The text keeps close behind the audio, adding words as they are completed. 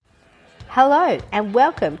Hello and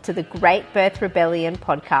welcome to the Great Birth Rebellion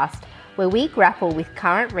podcast, where we grapple with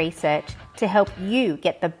current research to help you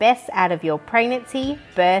get the best out of your pregnancy,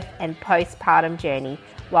 birth and postpartum journey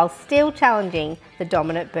while still challenging the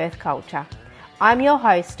dominant birth culture. I'm your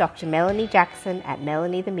host, Dr. Melanie Jackson at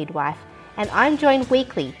Melanie the Midwife, and I'm joined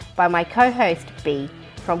weekly by my co-host B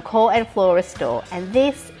from Core and Flora Store, and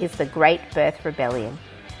this is the Great Birth Rebellion.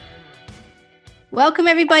 Welcome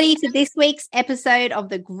everybody to this week's episode of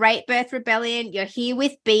the Great Birth Rebellion. You're here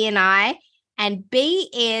with B and B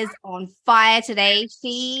is on fire today.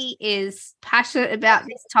 She is passionate about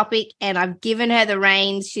this topic and I've given her the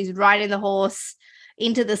reins. She's riding the horse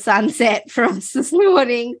into the sunset for us this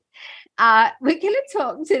morning. We're going to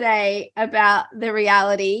talk today about the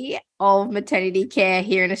reality of maternity care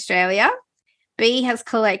here in Australia. B has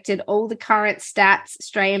collected all the current stats,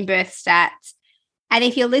 Australian birth stats. And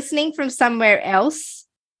if you're listening from somewhere else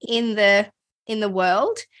in the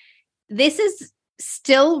world, this is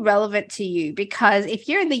still relevant to you, because if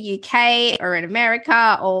you're in the UK or in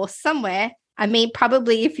America or somewhere, I mean,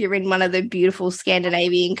 probably if you're in one of the beautiful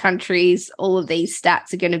Scandinavian countries, all of these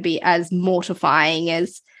stats are going to be as mortifying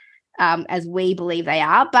as we believe they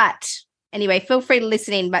are. But anyway, feel free to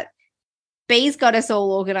listen in. But B's got us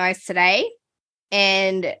all organised today,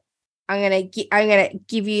 and I'm gonna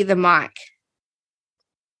give you the mic.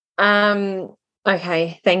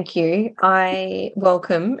 Okay, thank you. I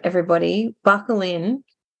welcome everybody. Buckle in.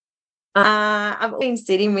 I've been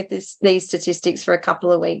sitting with these statistics for a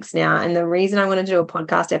couple of weeks now, and the reason I want to do a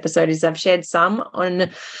podcast episode is I've shared some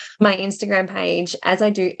on my Instagram page, as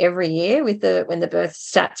I do every year when the birth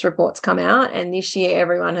stats reports come out. And this year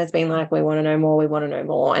everyone has been like, we want to know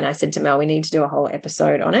more. And I said to Mel, we need to do a whole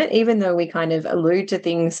episode on it, even though we kind of allude to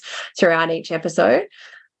things throughout each episode.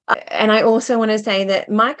 And I also want to say that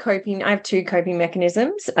I have two coping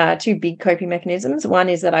mechanisms, two big coping mechanisms. One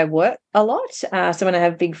is that I work a lot. So when I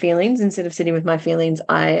have big feelings, instead of sitting with my feelings,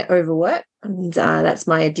 I overwork. And that's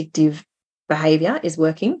my addictive behavior, is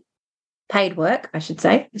working. Paid work, I should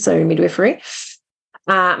say. So midwifery.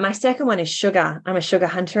 My second one is sugar. I'm a sugar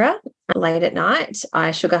hunter. Late at night,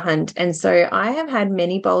 I sugar hunt. And so I have had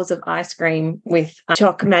many bowls of ice cream with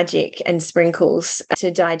Choc Magic and sprinkles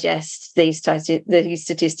to digest these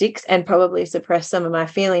statistics and probably suppress some of my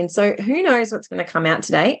feelings. So who knows what's going to come out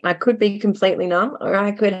today? I could be completely numb, or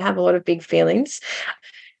I could have a lot of big feelings.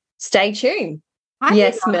 Stay tuned.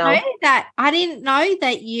 Yes, Mel. I didn't know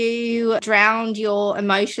that you drowned your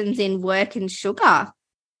emotions in work and sugar.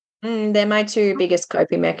 They're my two biggest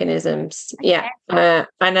coping mechanisms. Yeah. And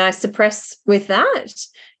I suppress with that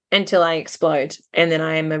until I explode. And then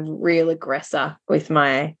I am a real aggressor with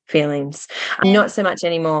my feelings. Not so much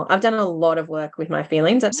anymore. I've done a lot of work with my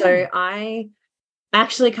feelings. So I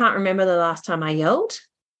actually can't remember the last time I yelled,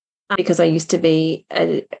 because I used to be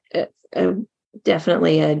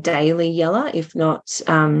definitely a daily yeller, if not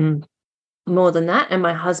more than that. And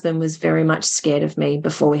my husband was very much scared of me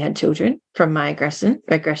before we had children from my aggression.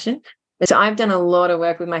 So I've done a lot of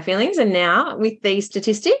work with my feelings. And now with these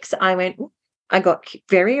statistics, I got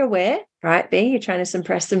very aware, right, B, you're trying to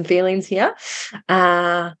suppress some feelings here.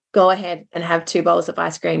 Go ahead and have 2 bowls of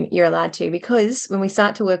ice cream. You're allowed to, because when we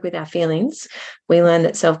start to work with our feelings, we learn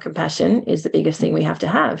that self-compassion is the biggest thing we have to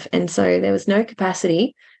have. And so there was no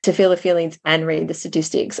capacity to feel the feelings and read the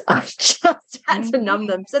statistics. I just had to numb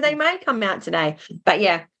them. So they may come out today. But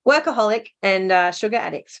yeah, workaholic and sugar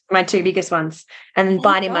addicts, my 2 biggest ones. And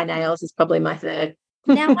biting my nails is probably my 3rd.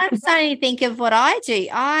 Now I'm starting to think of what I do.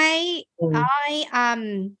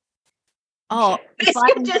 This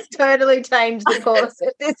could just totally change the course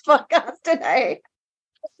of this podcast today.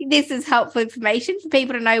 This is helpful information for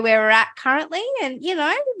people to know where we're at currently, and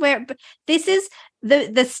where this is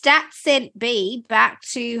the stats sent B back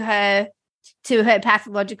to her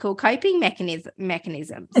pathological coping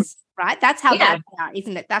mechanisms. Right, that's how bad they are,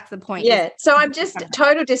 isn't it? That's the point. Yeah. So I'm just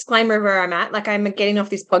total disclaimer of where I'm at. Like, I'm getting off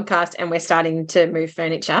this podcast and we're starting to move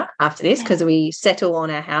furniture after this, because we settle on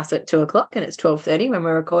our house at 2:00 and it's 12:30 when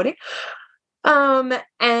we're recording.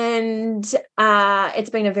 It's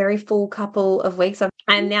been a very full couple of weeks,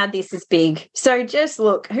 and now this is big. So just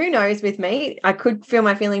look, who knows with me, I could feel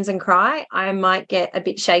my feelings and cry. I might get a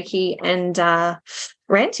bit shaky and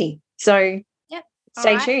ranty. So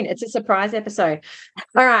stay tuned. It's a surprise episode.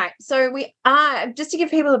 All right. So we are, just to give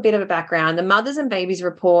people a bit of a background, the Mothers and Babies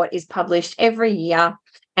report is published every year.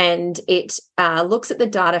 And it looks at the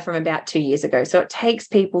data from about 2 years ago. So it takes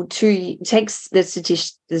the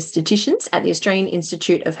statisticians at the Australian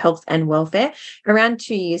Institute of Health and Welfare around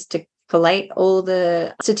 2 years to collate all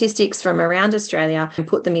the statistics from around Australia and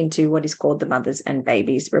put them into what is called the Mothers and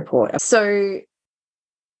Babies report. So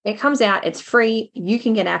It comes out, it's free. You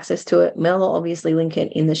can get access to it. Mel will obviously link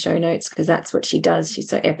it in the show notes because that's what she does. She's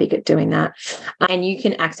so epic at doing that. And you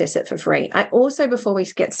can access it for free. I also, before we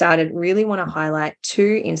get started, really want to highlight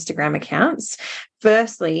 2 Instagram accounts.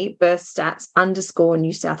 Firstly,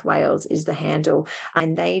 birthstats_New South Wales is the handle,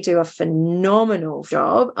 and they do a phenomenal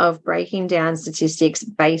job of breaking down statistics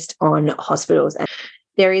based on hospitals. And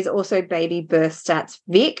there is also Baby Birth Stats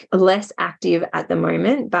Vic, less active at the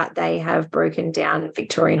moment, but they have broken down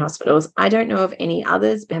Victorian hospitals. I don't know of any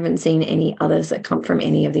others, haven't seen any others that come from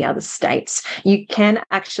any of the other states. You can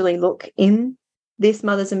actually look in this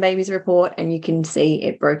Mothers and Babies report and you can see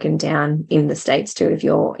it broken down in the states too if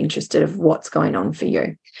you're interested of what's going on for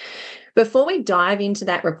you. Before we dive into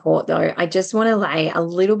that report, though, I just want to lay a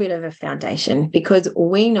little bit of a foundation because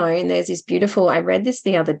we know, and there's this beautiful, I read this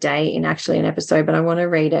the other day in actually an episode, but I want to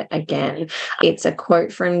read it again. It's a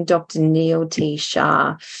quote from Dr. Neil T.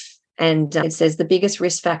 Shah. And it says, the biggest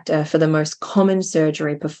risk factor for the most common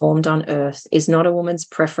surgery performed on earth is not a woman's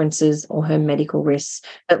preferences or her medical risks,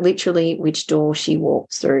 but literally which door she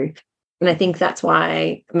walks through. And I think that's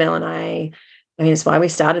why Mel and I mean, it's why we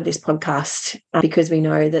started this podcast, because we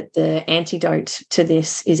know that the antidote to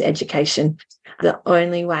this is education. The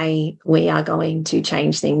only way we are going to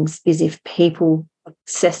change things is if people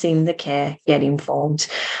accessing the care get informed.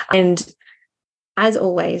 And as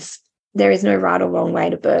always, there is no right or wrong way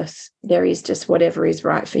to birth. There is just whatever is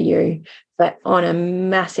right for you. But on a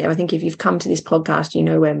massive, I think if you've come to this podcast, you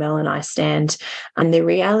know where Mel and I stand. And the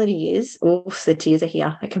reality is, oof, the tears are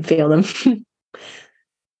here. I can feel them.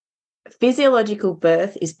 Physiological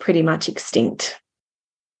birth is pretty much extinct.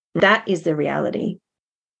 That is the reality.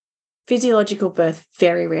 Physiological birth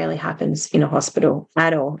very rarely happens in a hospital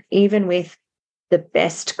at all, even with the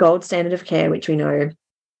best gold standard of care, which we know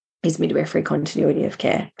is midwifery continuity of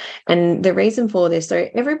care. And the reason for this, so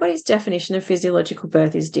everybody's definition of physiological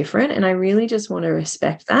birth is different. And I really just want to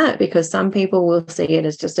respect that because some people will see it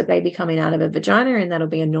as just a baby coming out of a vagina and that'll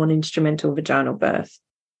be a non-instrumental vaginal birth.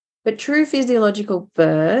 But true physiological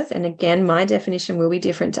birth, and again, my definition will be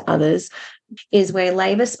different to others, is where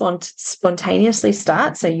labour spontaneously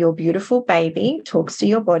starts. So your beautiful baby talks to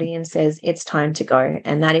your body and says, it's time to go.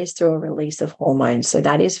 And that is through a release of hormones. So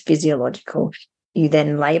that is physiological. You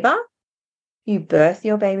then labour, you birth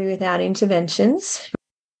your baby without interventions,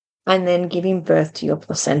 and then giving birth to your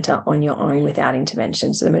placenta on your own without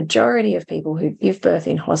intervention. So the majority of people who give birth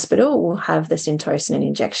in hospital will have the Syntocinon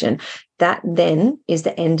injection. That then is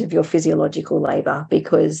the end of your physiological labour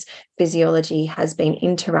because physiology has been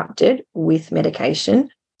interrupted with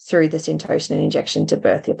medication through the Syntocinon injection to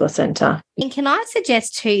birth your placenta. And can I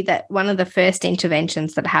suggest too that one of the first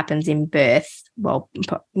interventions that happens in birth, well,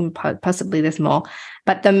 possibly there's more,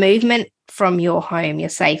 but the movement from your home, your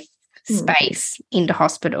safe space into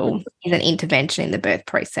hospital is an intervention in the birth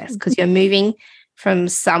process because you're moving from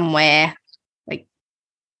somewhere like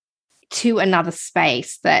to another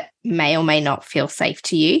space that may or may not feel safe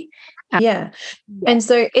to you. Yeah. And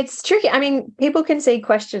so it's tricky. I mean, people can see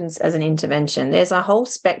questions as an intervention. There's a whole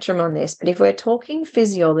spectrum on this, but if we're talking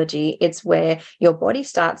physiology, it's where your body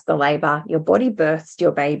starts the labor, your body births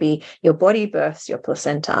your baby, your body births your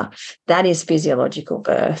placenta. That is physiological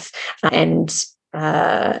birth. And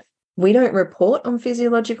we don't report on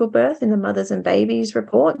physiological birth in the Mothers and Babies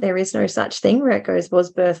report. There is no such thing where it goes,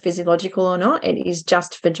 was birth physiological or not? It is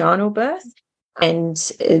just vaginal birth. And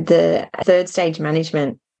the third stage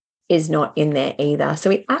management is not in there either. So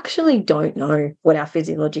we actually don't know what our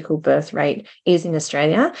physiological birth rate is in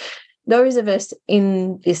Australia. Those of us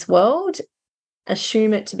in this world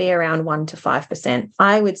assume it to be around 1 to 5%.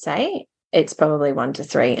 I would say it's probably 1 to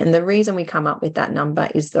 3. And the reason we come up with that number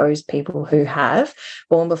is those people who have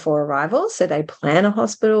born before arrival. So they plan a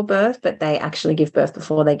hospital birth, but they actually give birth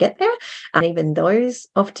before they get there. And even those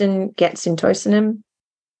often get Syntocinon,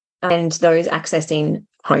 and those accessing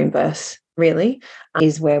home birth really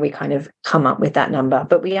is where we kind of come up with that number.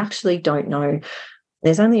 But we actually don't know.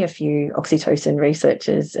 There's only a few oxytocin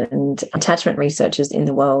researchers and attachment researchers in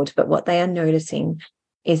the world, but what they are noticing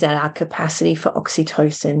is that our capacity for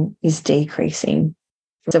oxytocin is decreasing.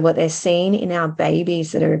 So what they're seeing in our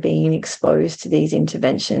babies that are being exposed to these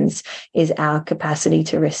interventions is our capacity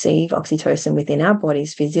to receive oxytocin within our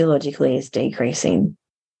bodies physiologically is decreasing.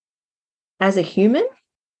 As a human,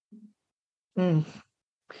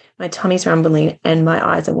 my tummy's rumbling and my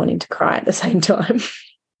eyes are wanting to cry at the same time.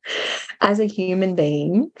 As a human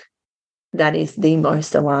being, that is the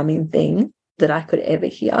most alarming thing that I could ever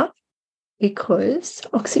hear. Because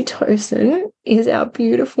oxytocin is our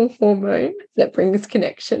beautiful hormone that brings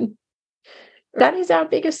connection. That is our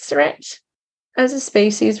biggest threat. as a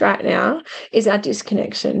species right now is our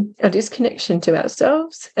disconnection to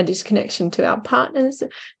ourselves, our disconnection to our partners,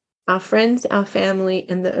 our friends, our family,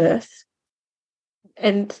 and the earth.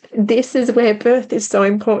 And this is where birth is so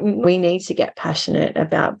important. We need to get passionate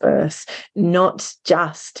about birth, not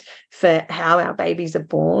just for how our babies are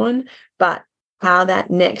born, but how that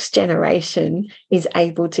next generation is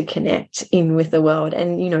able to connect in with the world.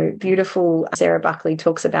 And, you know, beautiful Sarah Buckley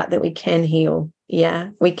talks about that we can heal. Yeah,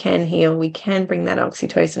 we can heal. We can bring that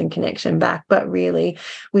oxytocin connection back. But really,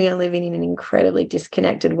 we are living in an incredibly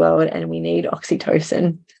disconnected world and we need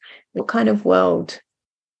oxytocin. What kind of world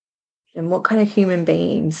and what kind of human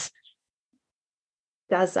beings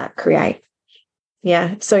does that create?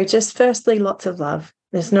 Yeah. So just firstly, lots of love.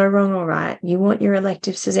 There's no wrong or right. You want your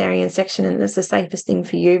elective cesarean section and it's the safest thing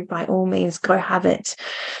for you, by all means, go have it.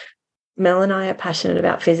 Mel and I are passionate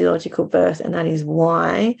about physiological birth, and that is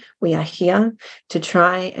why we are here to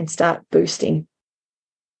try and start boosting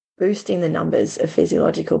the numbers of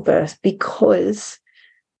physiological birth, because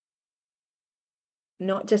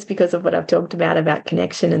not just because of what I've talked about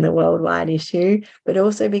connection and the worldwide issue, but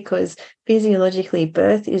also because physiologically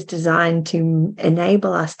birth is designed to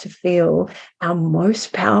enable us to feel our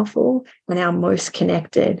most powerful and our most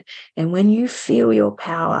connected. And when you feel your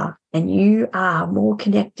power and you are more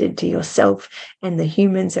connected to yourself and the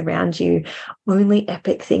humans around you, only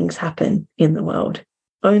epic things happen in the world.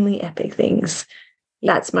 Only epic things.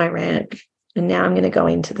 That's my rant. And now I'm going to go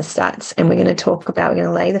into the stats, and we're going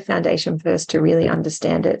to lay the foundation first to really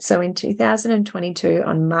understand it. So in 2022,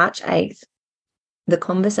 on March 8th, The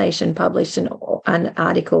Conversation published an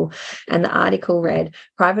article, and the article read,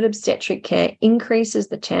 "Private obstetric care increases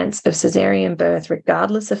the chance of cesarean birth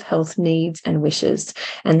regardless of health needs and wishes."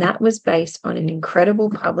 And that was based on an incredible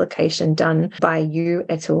publication done by Yu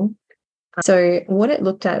et al. So what it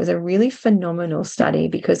looked at was a really phenomenal study,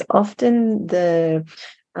 because often the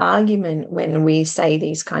argument when we say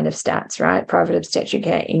these kind of stats, right, private obstetric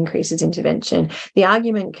care increases intervention, the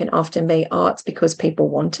argument can often be, oh, it's because people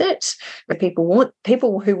want it. But people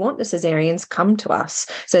who want the cesareans come to us,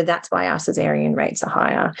 so that's why our cesarean rates are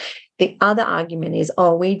higher. The other argument is,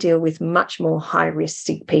 oh, we deal with much more high-risk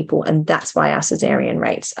sick people, and that's why our cesarean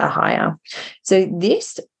rates are higher. So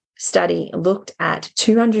this study looked at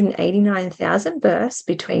 289,000 births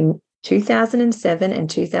between 2007 and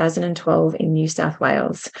 2012 in New South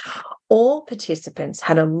Wales. All participants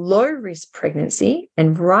had a low-risk pregnancy,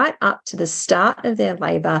 and right up to the start of their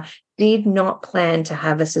labour did not plan to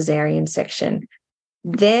have a cesarean section.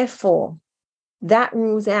 Therefore, that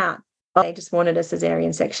rules out, oh, they just wanted a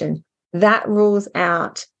cesarean section. That rules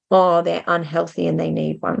out, oh, they're unhealthy and they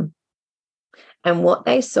need one. And what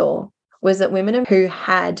they saw was that women who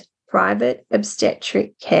had private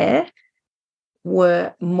obstetric care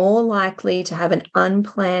were more likely to have an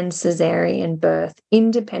unplanned cesarean birth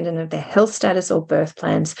independent of their health status or birth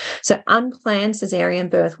plans. So unplanned cesarean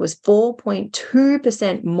birth was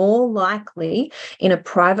 4.2% more likely in a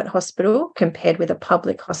private hospital compared with a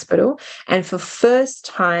public hospital. And for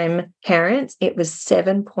first-time parents, it was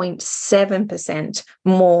 7.7%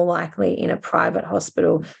 more likely in a private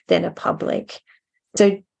hospital than a public.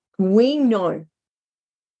 So we know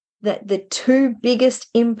that the two biggest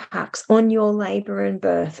impacts on your labour and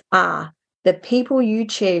birth are the people you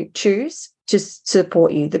choose to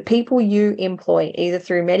support you, the people you employ, either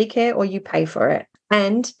through Medicare or you pay for it,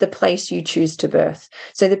 and the place you choose to birth.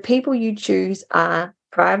 So the people you choose are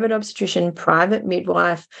private obstetrician, private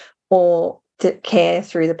midwife, or to care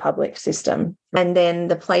through the public system. And then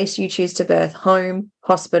the place you choose to birth, home,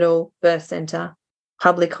 hospital, birth centre,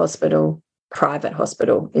 public hospital, private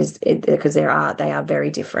hospital, is it, because they are very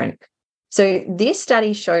different. So this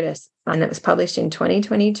study showed us, and it was published in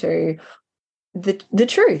 2022, the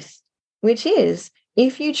truth, which is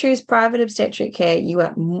if you choose private obstetric care, you're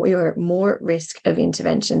at more at risk of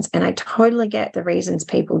interventions. And I totally get the reasons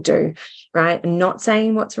people do, right? I'm not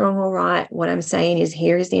saying what's wrong or right. What I'm saying is,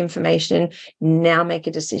 here is the information. Now make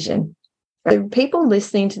a decision. So people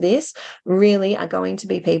listening to this really are going to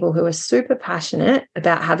be people who are super passionate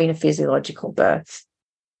about having a physiological birth,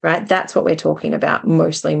 right? That's what we're talking about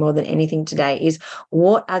mostly, more than anything today, is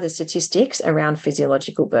what are the statistics around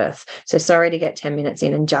physiological birth? So sorry to get 10 minutes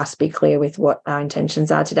in and just be clear with what our intentions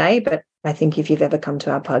are today, but I think if you've ever come to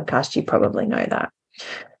our podcast, you probably know that.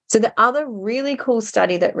 So the other really cool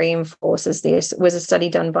study that reinforces this was a study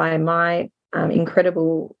done by my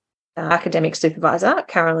incredible academic supervisor,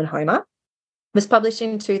 Carolyn Homer. Was published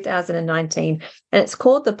in 2019, and it's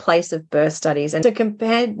called the Place of Birth Studies. And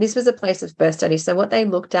this was a place of birth study. So what they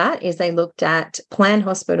looked at is they looked at planned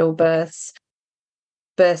hospital births,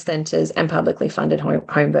 birth centres and publicly funded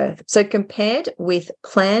home birth. So compared with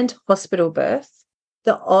planned hospital birth,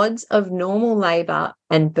 the odds of normal labour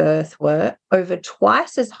and birth were over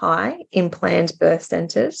twice as high in planned birth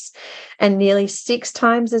centres and nearly 6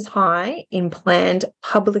 times as high in planned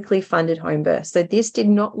publicly funded home births. So this did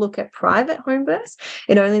not look at private home births.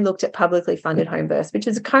 It only looked at publicly funded home births, which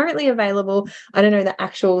is currently available. I don't know the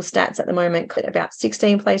actual stats at the moment, about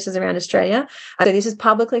 16 places around Australia. So this is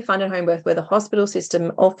publicly funded home birth where the hospital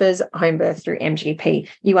system offers home birth through MGP.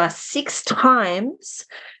 You are 6 times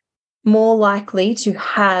more likely to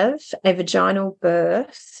have a vaginal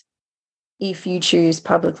birth if you choose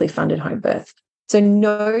publicly funded home birth. So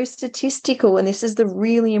no statistical, and this is the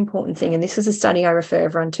really important thing, and this is a study I refer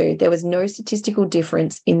everyone to, there was no statistical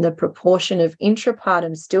difference in the proportion of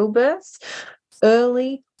intrapartum stillbirths,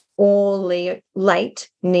 early or late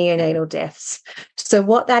neonatal deaths. So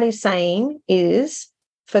what that is saying is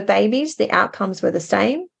for babies, the outcomes were the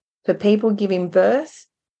same. For people giving birth,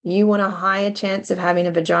 you want a higher chance of having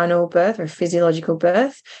a vaginal birth or a physiological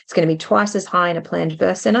birth. It's going to be twice as high in a planned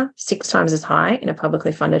birth centre, 6 times as high in a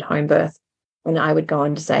publicly funded home birth. And I would go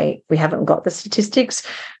on to say we haven't got the statistics,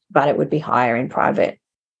 but it would be higher in private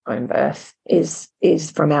home birth is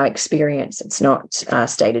from our experience. It's not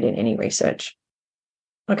stated in any research.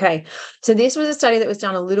 Okay, so this was a study that was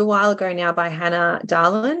done a little while ago now by Hannah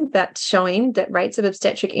Darlan, that's showing that rates of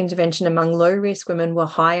obstetric intervention among low-risk women were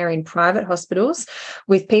higher in private hospitals,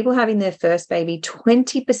 with people having their first baby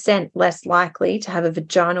 20% less likely to have a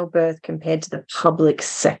vaginal birth compared to the public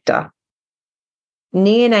sector.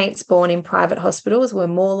 Neonates born in private hospitals were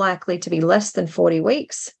more likely to be less than 40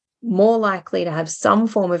 weeks, more likely to have some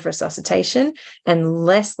form of resuscitation, and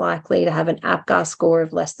less likely to have an APGAR score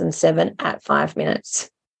of less than 7 at 5 minutes.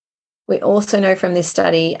 We also know from this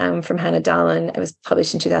study from Hannah Darlan, it was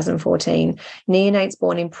published in 2014, neonates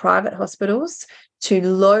born in private hospitals to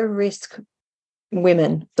low-risk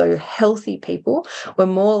women, so healthy people, were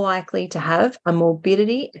more likely to have a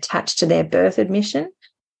morbidity attached to their birth admission,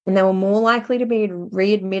 and they were more likely to be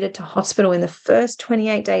readmitted to hospital in the first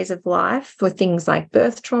 28 days of life for things like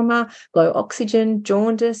birth trauma, low oxygen,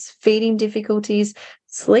 jaundice, feeding difficulties.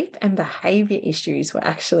 Sleep and behaviour issues were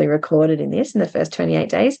actually recorded in the first 28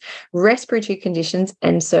 days, respiratory conditions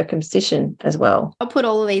and circumcision as well. I'll put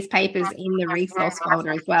all of these papers in the resource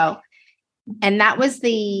folder as well. And that was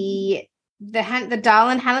the Hannah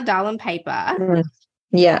Darlan paper.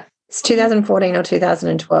 Yeah. It's 2014 or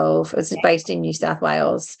 2012. It was based in New South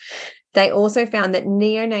Wales. They also found that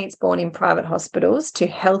neonates born in private hospitals to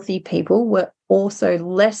healthy people were also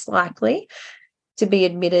less likely to be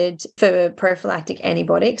admitted for prophylactic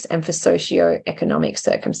antibiotics and for socioeconomic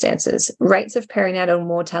circumstances. Rates of perinatal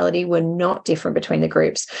mortality were not different between the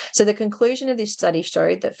groups. So the conclusion of this study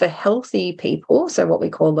showed that for healthy people, so what we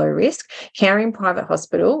call low risk, care in private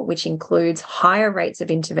hospital, which includes higher rates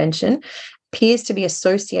of intervention, appears to be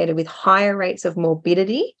associated with higher rates of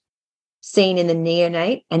morbidity seen in the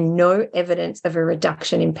neonate and no evidence of a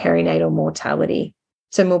reduction in perinatal mortality.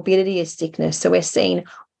 So morbidity is sickness. So we're seeing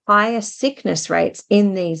higher sickness rates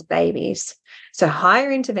in these babies. So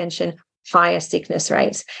higher intervention, higher sickness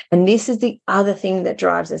rates. And this is the other thing that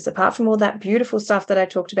drives us. Apart from all that beautiful stuff that I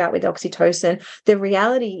talked about with oxytocin, the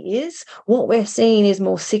reality is what we're seeing is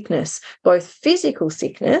more sickness, both physical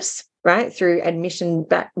sickness, right, through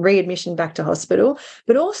readmission back to hospital,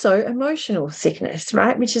 but also emotional sickness,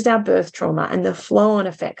 right, which is our birth trauma and the flow-on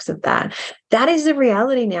effects of that. That is the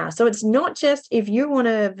reality now. So it's not just if you want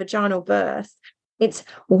a vaginal birth, it's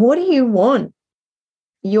what do you want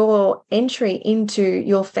your entry into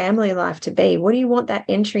your family life to be? What do you want that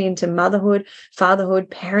entry into motherhood,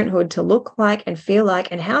 fatherhood, parenthood to look like and feel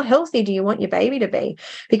like? And how healthy do you want your baby to be?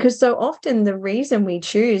 Because so often the reason we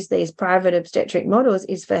choose these private obstetric models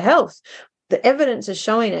is for health. The evidence is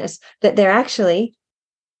showing us that they're actually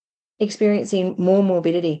experiencing more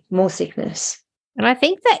morbidity, more sickness. And I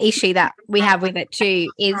think the issue that we have with it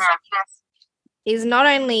too is not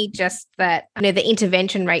only just that, the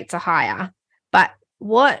intervention rates are higher, but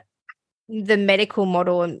what the medical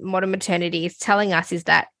model and modern maternity is telling us is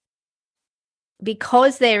that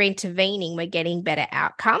because they're intervening, we're getting better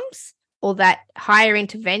outcomes, or that higher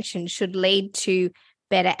intervention should lead to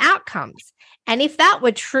better outcomes. And if that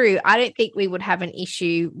were true, I don't think we would have an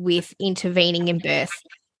issue with intervening in birth.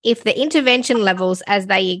 If the intervention levels, as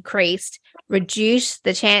they increased, reduce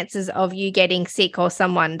the chances of you getting sick or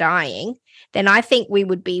someone dying, then I think we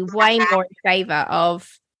would be way more in favour of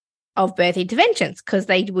birth interventions because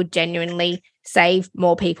they would genuinely save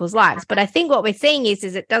more people's lives. But I think what we're seeing is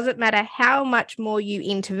it doesn't matter how much more you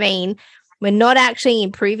intervene, we're not actually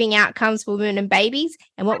improving outcomes for women and babies.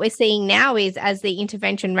 And what we're seeing now is as the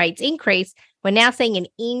intervention rates increase, we're now seeing an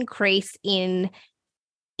increase in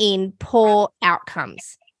poor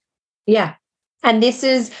outcomes. Yeah. And this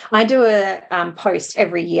is, I do a post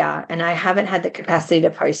every year, and I haven't had the capacity to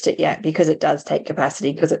post it yet because it does take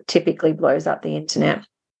capacity, because it typically blows up the internet,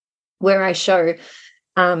 where I show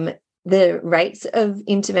the rates of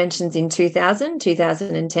interventions in 2000,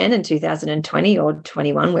 2010, and 2020 or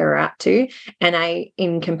 21, where we're at to. And I,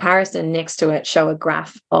 in comparison next to it, show a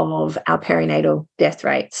graph of our perinatal death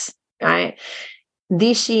rates, right?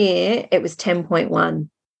 This year, it was 10.1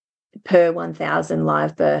 per 1,000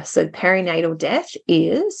 live births. So perinatal death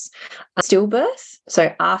is a stillbirth.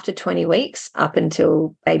 So after 20 weeks up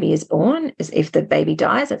until baby is born, if the baby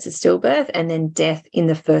dies, that's a stillbirth, and then death in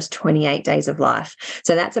the first 28 days of life.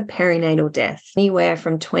 So that's a perinatal death. Anywhere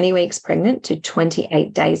from 20 weeks pregnant to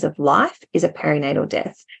 28 days of life is a perinatal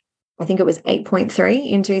death. I think it was 8.3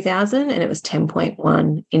 in 2000 and it was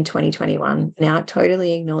 10.1 in 2021. Now,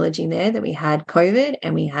 totally acknowledging there that we had COVID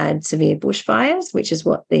and we had severe bushfires, which is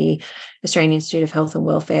what the Australian Institute of Health and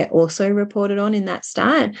Welfare also reported on in that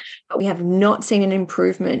stat. But we have not seen an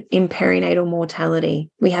improvement in perinatal mortality.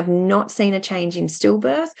 We have not seen a change in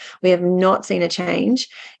stillbirth. We have not seen a change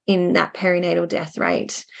in that perinatal death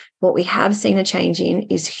rate. What we have seen a change in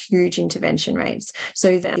is huge intervention rates.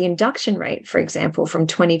 So that the induction rate, for example, from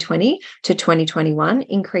 2020 to 2021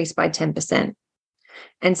 increased by 10%.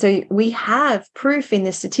 And so we have proof in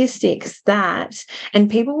the statistics that, and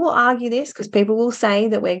people will argue this because people will say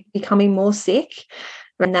that we're becoming more sick,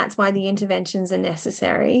 and that's why the interventions are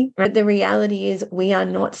necessary. But the reality is we are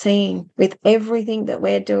not seeing, with everything that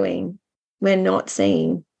we're doing, we're not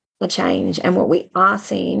seeing a change. And what we are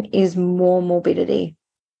seeing is more morbidity.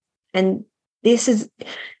 And this is,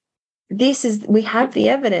 we have the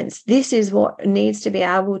evidence. This is what needs to be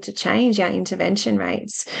able to change our intervention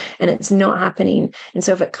rates, and it's not happening. And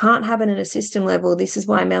so if it can't happen at a system level, this is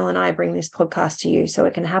why Mel and I bring this podcast to you, so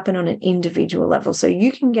it can happen on an individual level, so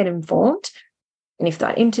you can get informed. And if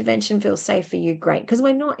that intervention feels safe for you, great, because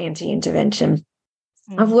we're not anti-intervention.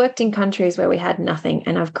 I've worked in countries where we had nothing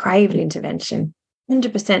and I've craved intervention,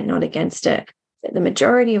 100% not against it. The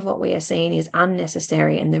majority of what we are seeing is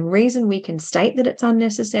unnecessary. And the reason we can state that it's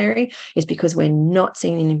unnecessary is because we're not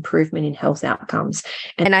seeing an improvement in health outcomes.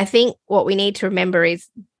 And I think what we need to remember is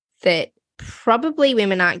that probably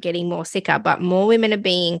women aren't getting more sicker, but more women are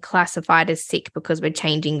being classified as sick because we're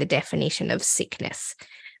changing the definition of sickness.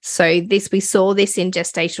 So we saw this in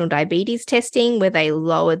gestational diabetes testing, where they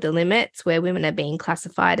lowered the limits, where women are being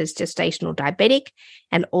classified as gestational diabetic.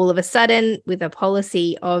 And all of a sudden, with a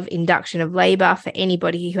policy of induction of labor for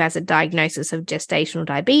anybody who has a diagnosis of gestational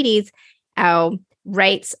diabetes, our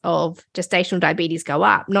rates of gestational diabetes go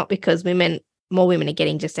up, not because more women are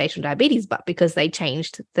getting gestational diabetes, but because they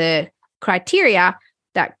changed the criteria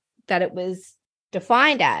that it was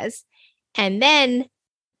defined as. And then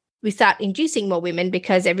we start inducing more women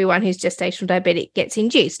because everyone who's gestational diabetic gets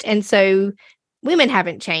induced. And so women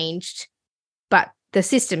haven't changed, but the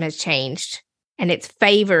system has changed, and it's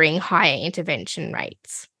favoring higher intervention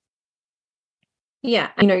rates.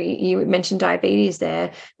 Yeah. You mentioned diabetes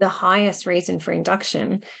there. The highest reason for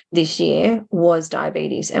induction this year was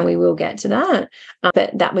diabetes, and we will get to that.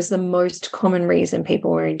 But that was the most common reason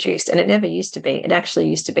people were induced, and it never used to be. It actually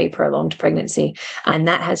used to be prolonged pregnancy, and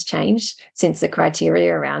that has changed since the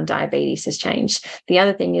criteria around diabetes has changed. The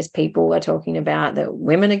other thing is people are talking about that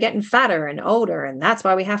women are getting fatter and older, and that's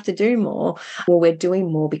why we have to do more. Well, we're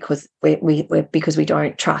doing more because we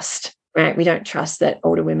don't trust. Right? We don't trust that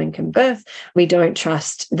older women can birth. We don't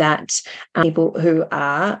trust that people who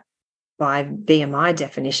are, by BMI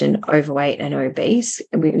definition, overweight and obese,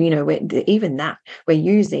 even that, we're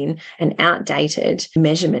using an outdated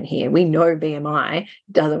measurement here. We know BMI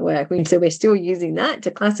doesn't work. So we're still using that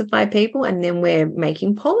to classify people, and then we're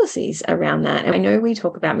making policies around that. And I know we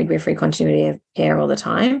talk about midwifery continuity of care all the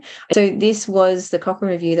time. So this was the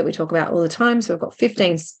Cochrane review that we talk about all the time. So we've got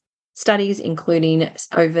 15 studies, including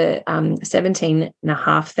over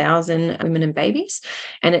 17,500 women and babies.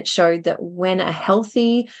 And it showed that when a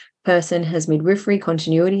healthy person has midwifery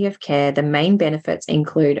continuity of care, the main benefits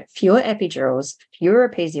include fewer epidurals, fewer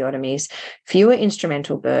episiotomies, fewer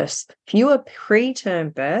instrumental births, fewer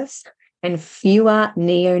preterm births, and fewer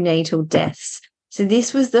neonatal deaths. So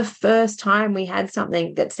this was the first time we had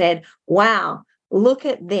something that said, wow, look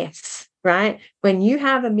at this. Right? When you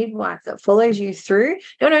have a midwife that follows you through,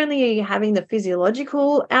 not only are you having the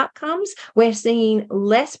physiological outcomes, we're seeing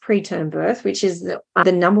less preterm birth, which is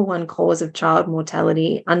the number one cause of child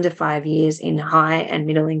mortality under 5 years in high and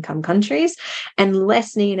middle income countries, and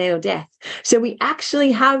less neonatal death. So we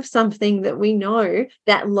actually have something that we know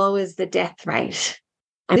that lowers the death rate.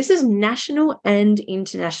 And this is national and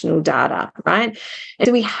international data, right? And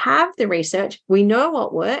so we have the research, we know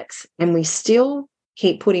what works, and we still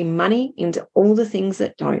keep putting money into all the things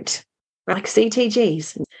that don't, like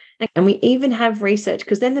CTGs. And we even have research,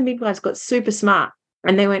 because then the midwives got super smart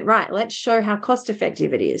and they went, right, let's show how cost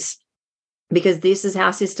effective it is, because this is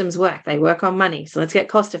how systems work. They work on money. So let's get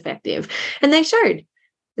cost effective. And they showed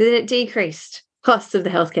that it decreased costs of the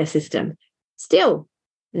healthcare system. Still,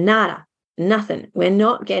 nada, nothing. We're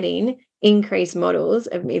not getting increased models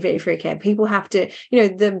of midwifery care. People have to,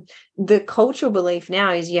 the cultural belief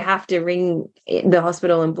now is you have to ring the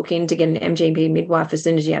hospital and book in to get an MGP midwife as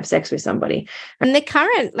soon as you have sex with somebody. And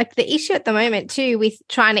the issue at the moment too with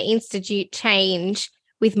trying to institute change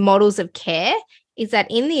with models of care is that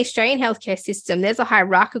in the Australian healthcare system, there's a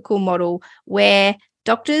hierarchical model where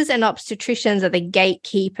doctors and obstetricians are the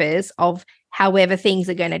gatekeepers of however things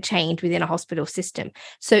are going to change within a hospital system.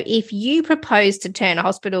 So if you propose to turn a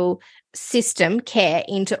hospital system care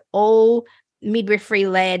into all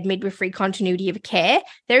midwifery-led, midwifery continuity of care,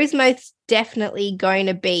 there is most definitely going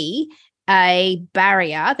to be a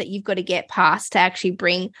barrier that you've got to get past to actually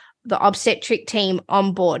bring the obstetric team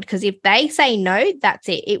on board. Because if they say no, that's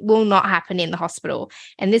it. It will not happen in the hospital.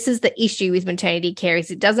 And this is the issue with maternity care,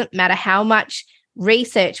 is it doesn't matter how much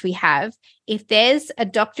research we have, if there's a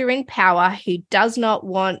doctor in power who does not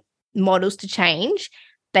want models to change,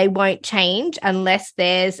 they won't change unless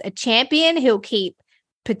there's a champion who'll keep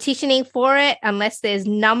petitioning for it, unless there's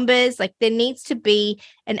numbers. Like, there needs to be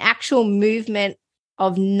an actual movement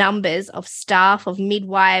of numbers of staff, of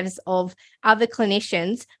midwives, of other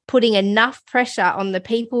clinicians, putting enough pressure on the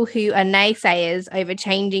people who are naysayers over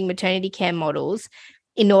changing maternity care models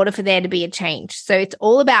in order for there to be a change. So it's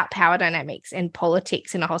all about power dynamics and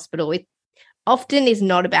politics in a hospital. It often is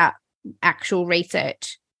not about actual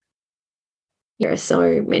research. There are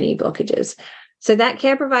so many blockages. So that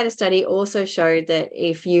care provider study also showed that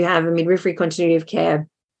if you have a midwifery continuity of care,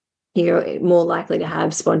 you're more likely to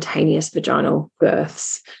have spontaneous vaginal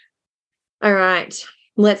births. All right,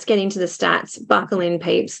 let's get into the stats. Buckle in,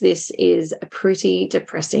 peeps. This is pretty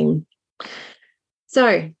depressing.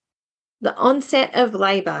 So the onset of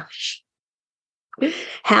labour,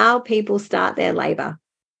 how people start their labour.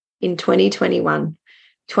 In 2021,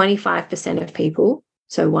 25% of people,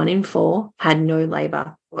 so 1 in 4, had no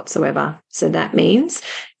labour whatsoever. So that means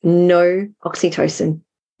no oxytocin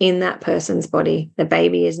in that person's body. The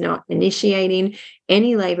baby is not initiating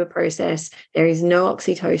any labour process. There is no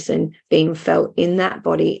oxytocin being felt in that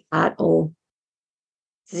body at all.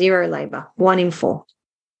 0 labour, 1 in 4.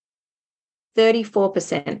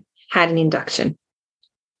 34% had an induction.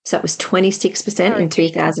 So it was 26% in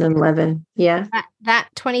 2011. Yeah. That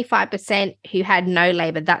 25% who had no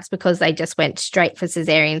labour, that's because they just went straight for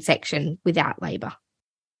cesarean section without labour.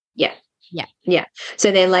 Yeah. Yeah. Yeah. So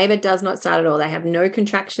their labour does not start at all. They have no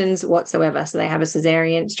contractions whatsoever. So they have a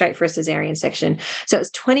cesarean, straight for a cesarean section. So it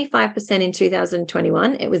was 25% in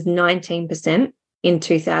 2021. It was 19% in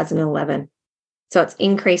 2011. So it's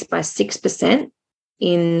increased by 6%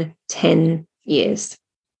 in 10 years.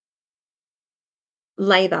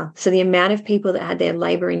 Labour. So the amount of people that had their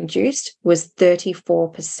labour induced was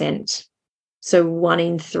 34%. So 1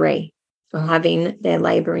 in 3 for having their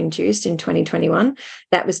labour induced in 2021.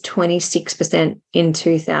 That was 26% in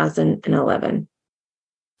 2011.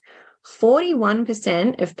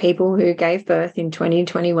 41% of people who gave birth in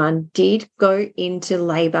 2021 did go into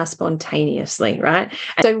labour spontaneously, right?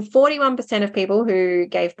 So 41% of people who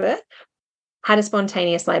gave birth had a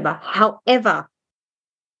spontaneous labour. However,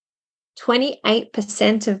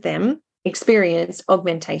 28% of them experienced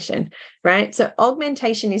augmentation, right? So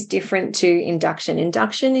augmentation is different to induction.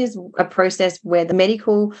 Induction is a process where the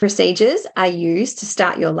medical procedures are used to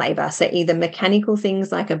start your labour. So either mechanical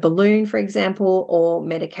things like a balloon, for example, or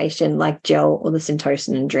medication like gel or the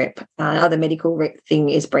Syntocinon drip. Other medical thing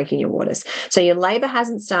is breaking your waters. So your labour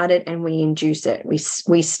hasn't started and we induce it. We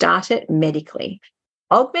start it medically.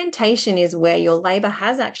 Augmentation is where your labour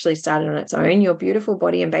has actually started on its own. Your beautiful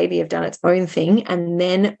body and baby have done its own thing, and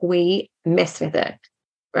then we mess with it,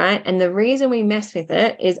 right? And the reason we mess with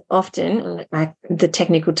it is often, the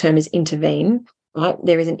technical term is intervene, right?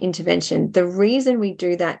 There is an intervention. The reason we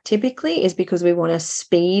do that typically is because we want to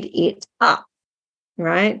speed it up,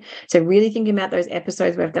 right? So really thinking about those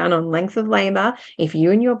episodes we've done on length of labour. If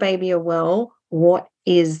you and your baby are well, what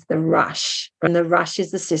is the rush? And the rush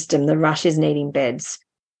is the system. The rush is needing beds.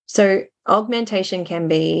 So augmentation can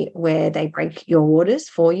be where they break your waters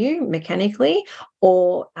for you mechanically,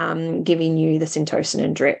 or giving you the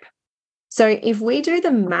Syntocinon drip. So if we do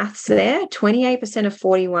the maths there, 28% of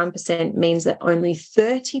 41% means that only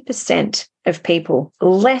 30% of people,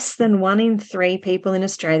 less than 1 in 3 people in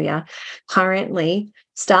Australia currently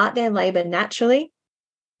start their labour naturally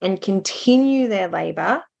and continue their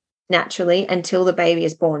labour naturally until the baby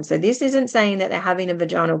is born. So this isn't saying that they're having a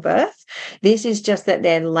vaginal birth. This is just that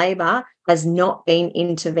their labour has not been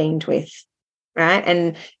intervened with, right?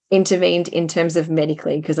 And intervened in terms of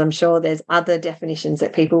medically, because I'm sure there's other definitions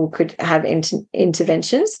that people could have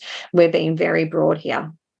interventions. We're being very broad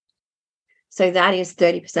here. So that is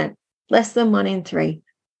 30%, less than 1 in 3.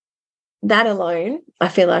 That alone, I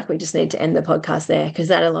feel like we just need to end the podcast there, because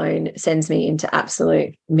that alone sends me into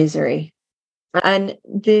absolute misery. And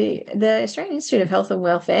the Australian Institute of Health and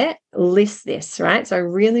Welfare lists this, right? So I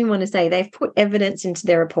really want to say they've put evidence into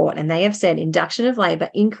their report, and they have said induction of labour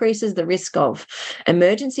increases the risk of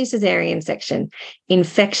emergency caesarean section,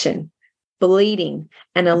 infection, bleeding,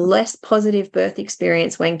 and a less positive birth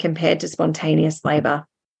experience when compared to spontaneous labour.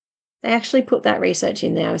 They actually put that research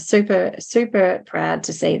in there. I was super, super proud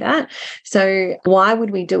to see that. So why would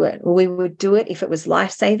we do it? Well, we would do it if it was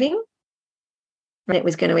life-saving and it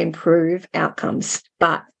was going to improve outcomes.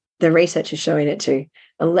 But the research is showing it too.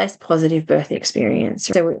 A less positive birth experience.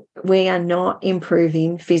 So we are not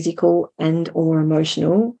improving physical and or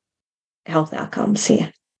emotional health outcomes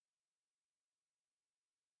here.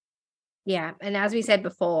 Yeah. And as we said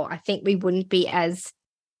before, I think we wouldn't be as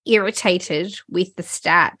irritated with the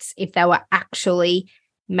stats if they were actually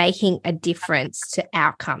making a difference to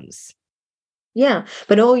outcomes. Yeah,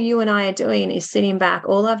 but all you and I are doing is sitting back.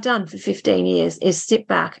 All I've done for 15 years is sit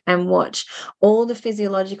back and watch all the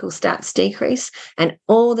physiological stats decrease and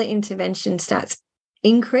all the intervention stats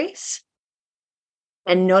increase,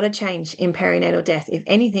 and not a change in perinatal death. If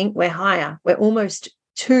anything, we're higher. We're almost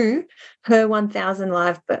 2 per 1,000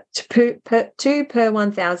 live births, 2 per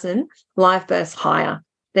 1,000 live births higher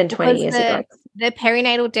than 20 years ago. The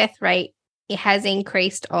perinatal death rate, it has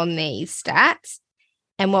increased on these stats.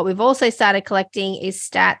 And what we've also started collecting is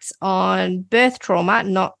stats on birth trauma,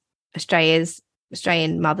 not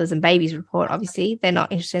Australian Mothers and Babies report, obviously. They're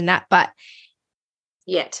not interested in that, but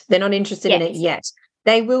yet. They're not interested in it yet.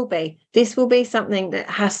 They will be. This will be something that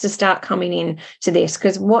has to start coming in to this,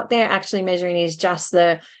 because what they're actually measuring is just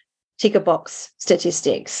the ticker box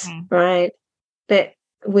statistics, right? But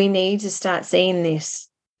we need to start seeing this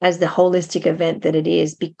as the holistic event that it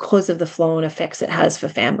is, because of the flow-on effects it has for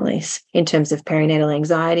families in terms of perinatal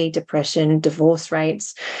anxiety, depression, divorce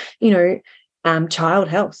rates, child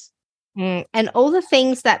health. And all the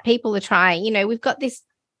things that people are trying. We've got this,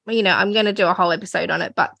 I'm going to do a whole episode on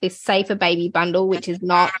it, but this Safer Baby bundle, which is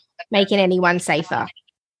not making anyone safer.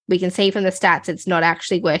 We can see from the stats it's not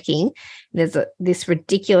actually working. There's this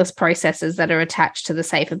ridiculous processes that are attached to the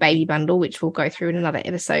Safer Baby bundle, which we'll go through in another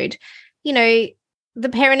episode. The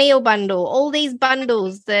perineal bundle, all these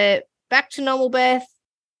bundles, the Back to Normal Birth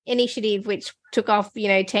initiative, which took off,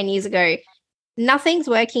 10 years ago. Nothing's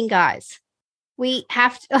working, guys. We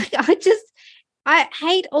have to, I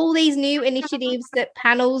hate all these new initiatives that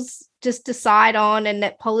panels just decide on and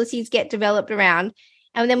that policies get developed around.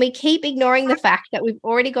 And then we keep ignoring the fact that we've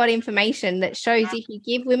already got information that shows if you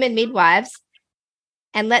give women midwives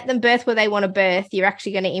and let them birth where they want to birth, you're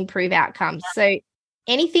actually going to improve outcomes. So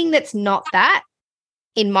anything that's not that,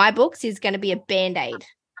 in my books, is going to be a Band-Aid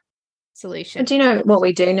solution. But do you know what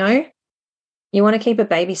we do know? You want to keep a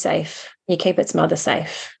baby safe, you keep its mother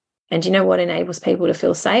safe. And do you know what enables people to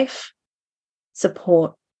feel safe?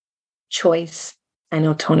 Support, choice, and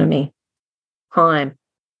autonomy. Time.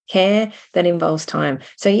 Care that involves time.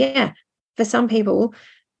 So yeah, for some people,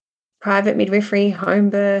 private midwifery, home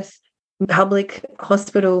birth, public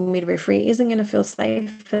hospital midwifery isn't going to feel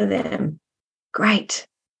safe for them. Great.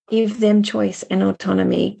 Give them choice and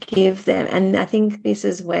autonomy, give them. And I think this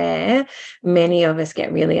is where many of us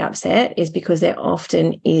get really upset, is because there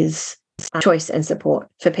often is choice and support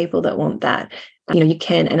for people that want that. You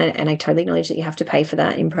can, and I totally acknowledge that you have to pay for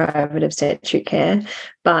that in private obstetric care,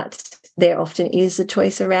 but there often is a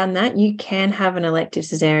choice around that. You can have an elective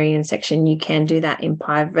cesarean section. You can do that in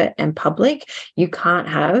private and public. You can't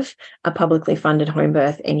have a publicly funded home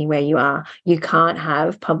birth anywhere you are. You can't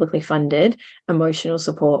have publicly funded emotional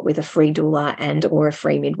support with a free doula and or a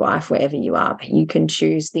free midwife wherever you are. But you can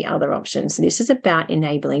choose the other options. So this is about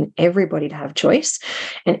enabling everybody to have choice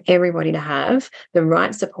and everybody to have the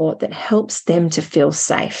right support that helps them to feel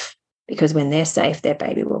safe, because when they're safe, their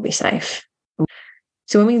baby will be safe.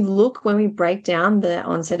 So when we break down the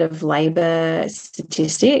onset of labour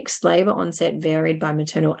statistics, labour onset varied by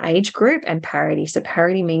maternal age group and parity. So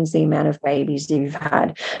parity means the amount of babies you've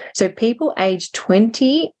had. So people aged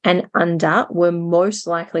 20 and under were most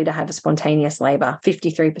likely to have a spontaneous labour,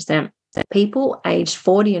 53%. People aged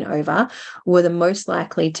 40 and over were the most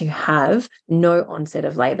likely to have no onset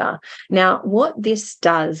of labor. Now, what this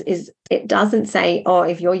does is it doesn't say, oh,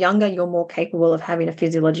 if you're younger, you're more capable of having a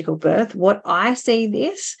physiological birth. What I see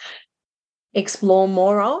this explore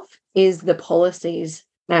more of is the policies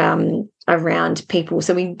around people.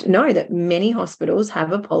 So we know that many hospitals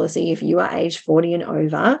have a policy, if you are age 40 and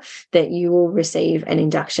over, that you will receive an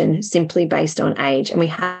induction simply based on age. And we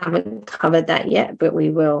haven't covered that yet, but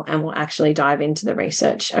we will, and we'll actually dive into the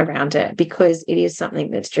research around it because it is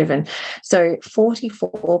something that's driven. So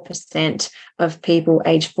 44% of people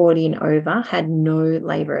age 40 and over had no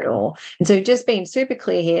labor at all. And so just being super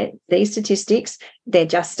clear here, these statistics, they're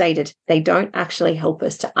just stated. They don't actually help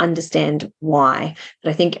us to understand why.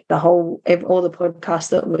 But I think all the podcasts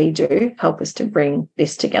that we do help us to bring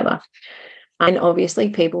this together. And obviously,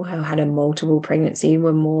 people who had a multiple pregnancy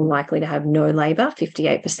were more likely to have no labor,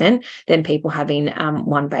 58%, than people having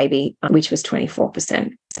one baby, which was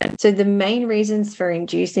 24%. So the main reasons for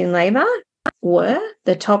inducing labor were,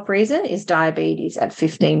 the top reason is diabetes at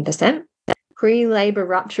 15%. Pre-labor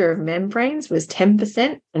rupture of membranes was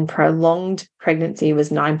 10%, and prolonged pregnancy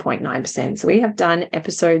was 9.9%. So we have done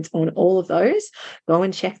episodes on all of those. Go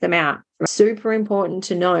and check them out. Super important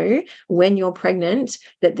to know when you're pregnant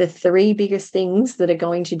that the three biggest things that are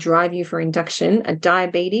going to drive you for induction are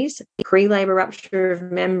diabetes, pre-labor rupture of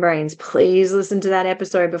membranes. Please listen to that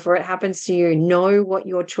episode before it happens to you. Know what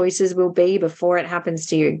your choices will be before it happens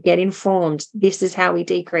to you. Get informed. This is how we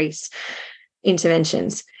decrease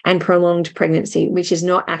interventions. And prolonged pregnancy, which is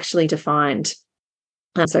not actually defined.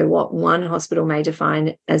 So what one hospital may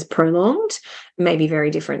define as prolonged may be very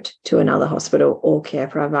different to another hospital or care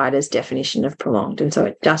provider's definition of prolonged. And so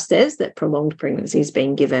it just says that prolonged pregnancy is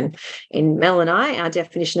being given. In Mel and I, our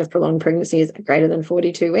definition of prolonged pregnancy is greater than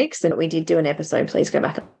 42 weeks. And we did do an episode. Please go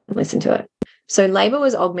back and listen to it. So labor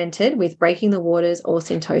was augmented with breaking the waters or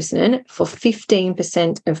syntocinon for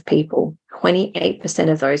 15% of people, 28%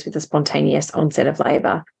 of those with a spontaneous onset of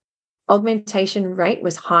labor. Augmentation rate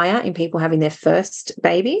was higher in people having their first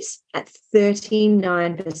babies at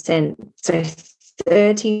 39%. So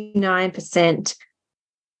 39%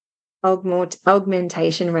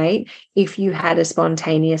 augmentation rate if you had a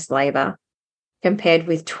spontaneous labor, compared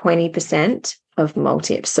with 20% of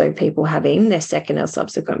multips, so people having their second or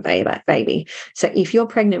subsequent baby. So if you're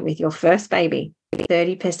pregnant with your first baby,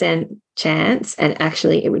 30% chance, and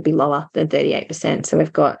actually it would be lower than 38%. So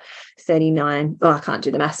we've got 39. Oh, I can't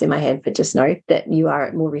do the maths in my head, but just know that you are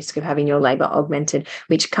at more risk of having your labor augmented,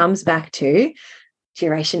 which comes back to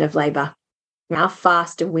duration of labor. How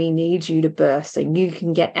fast do we need you to birth so you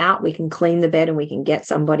can get out, we can clean the bed, and we can get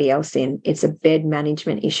somebody else in? It's a bed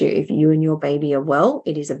management issue. If you and your baby are well,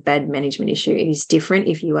 it is a bed management issue. It is different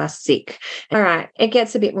if you are sick. All right, it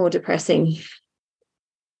gets a bit more depressing.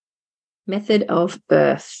 Method of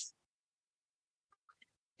birth.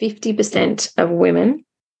 50% of women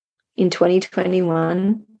in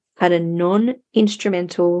 2021 had a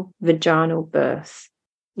non-instrumental vaginal birth.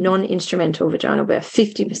 Non-instrumental vaginal birth,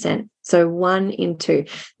 50%. So 1 in 2.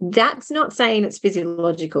 That's not saying it's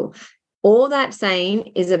physiological. All that's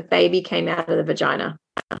saying is a baby came out of the vagina,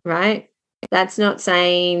 right? That's not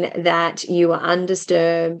saying that you were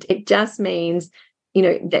undisturbed. It just means,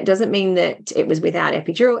 that doesn't mean that it was without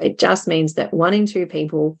epidural. It just means that 1 in 2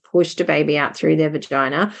 people pushed a baby out through their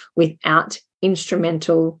vagina without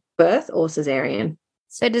instrumental birth or cesarean.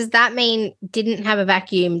 So does that mean didn't have a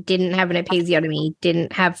vacuum, didn't have an episiotomy,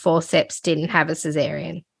 didn't have forceps, didn't have a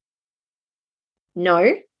cesarean?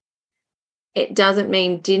 No, it doesn't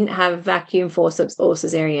mean didn't have vacuum, forceps, or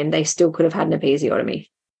cesarean. They still could have had an episiotomy.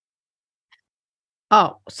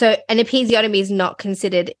 Oh, so an episiotomy is not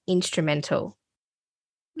considered instrumental?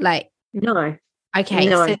 No. Okay.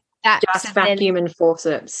 No, so just vacuum and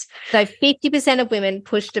forceps. So 50% of women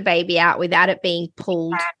pushed a baby out without it being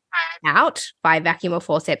pulled out by vacuum or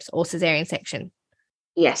forceps or cesarean section.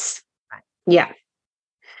 Yes. Right. Yeah.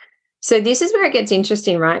 So this is where it gets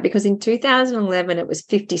interesting, right? Because in 2011, it was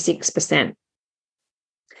 56%.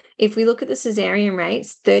 If we look at the cesarean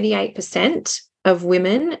rates, 38% of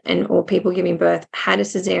women or people giving birth had a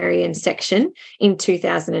cesarean section in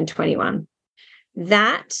 2021.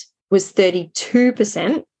 That was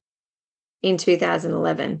 32% in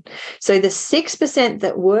 2011. So the 6%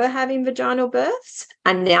 that were having vaginal births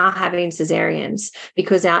are now having cesareans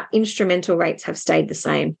because our instrumental rates have stayed the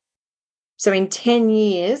same. So in 10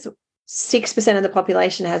 years, 6% of the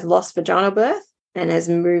population has lost vaginal birth and has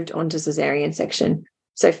moved on to cesarean section.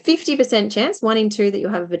 So 50% chance, 1 in 2 that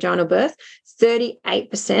you'll have a vaginal birth,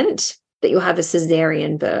 38% that you'll have a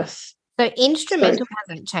cesarean birth. So instrumental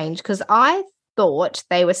hasn't changed because I thought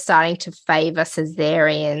they were starting to favour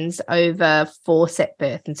cesareans over forceps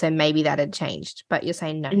birth, and so maybe that had changed. But you're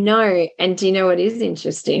saying no. No, and do you know what is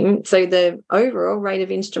interesting? So the overall rate of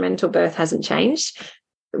instrumental birth hasn't changed.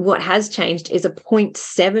 What has changed is a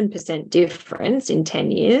 0.7% difference in 10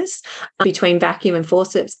 years between vacuum and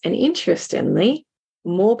forceps. And interestingly,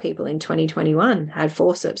 more people in 2021 had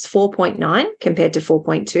forceps, 4.9 compared to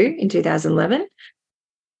 4.2 in 2011,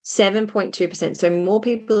 7.2%. So more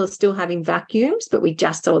people are still having vacuums, but we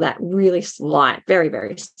just saw that really slight, very,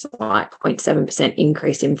 very slight 0.7%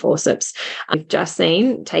 increase in forceps. I've just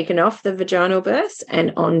seen taken off the vaginal births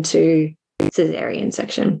and onto cesarean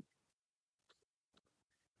section.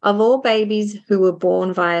 Of all babies who were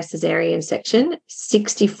born via cesarean section,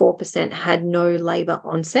 64% had no labour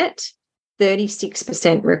onset.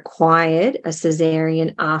 36% required a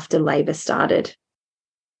cesarean after labour started.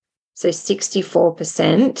 So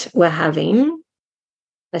 64% were having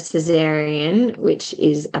a cesarean, which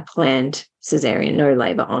is a planned cesarean, no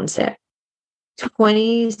labour onset.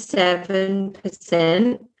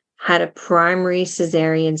 27% had a primary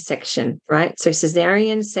cesarean section, right? So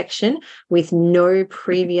cesarean section with no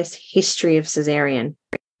previous history of cesarean.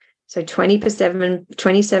 So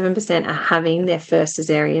 27% are having their first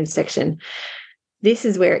cesarean section. This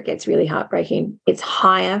is where it gets really heartbreaking. It's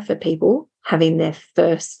higher for people having their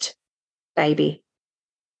first baby.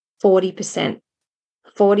 40%.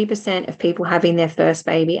 40% of people having their first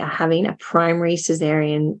baby are having a primary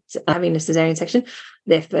cesarean, having a cesarean section.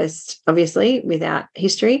 Their first, obviously, without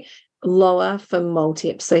history. Lower for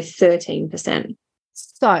multiple, so 13%.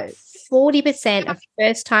 So 40% of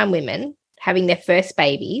first-time women having their first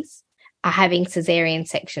babies are having cesarean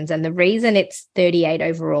sections. And the reason it's 38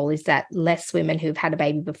 overall is that less women who've had a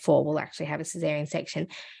baby before will actually have a cesarean section.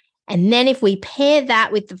 And then if we pair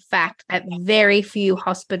that with the fact that very few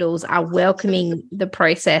hospitals are welcoming the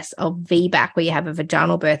process of VBAC, where you have a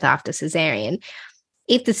vaginal birth after cesarean,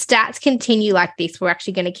 if the stats continue like this, we're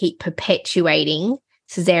actually going to keep perpetuating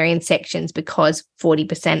cesarean sections because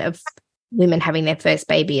 40% of women having their first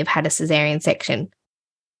baby have had a cesarean section.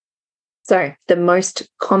 So the most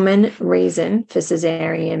common reason for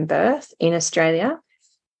cesarean birth in Australia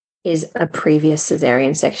is a previous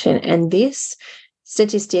cesarean section. And this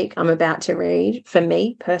statistic I'm about to read, for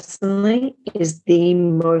me personally, is the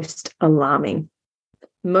most alarming.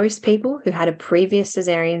 Most people who had a previous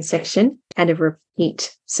cesarean section had a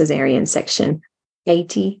repeat cesarean section,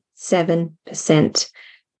 87%.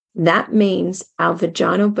 That means our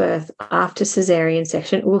vaginal birth after cesarean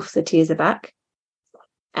section, oof, the tears are back.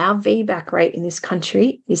 Our VBAC rate in this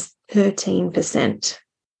country is 13%.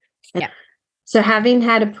 Yeah. So having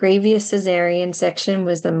had a previous cesarean section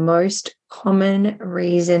was the most common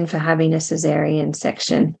reason for having a cesarean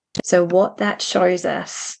section. So what that shows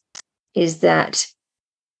us is that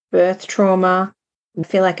birth trauma, I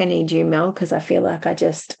feel like I need you, Mel, because I feel like I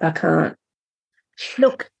can't.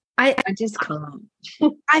 Look, I just can't.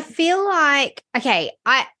 I feel like, okay,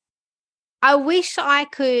 I wish I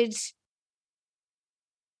could.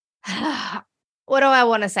 What do I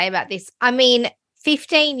want to say about this? I mean,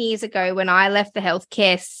 15 years ago when I left the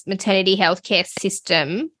maternity healthcare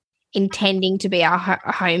system, intending to be a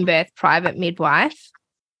home birth private midwife,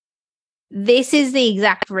 this is the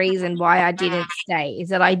exact reason why I didn't stay, is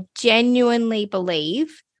that I genuinely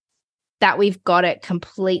believe that we've got it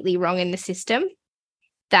completely wrong in the system,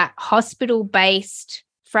 that hospital-based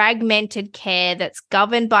fragmented care that's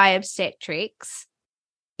governed by obstetrics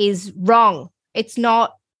is wrong. It's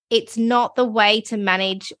not the way to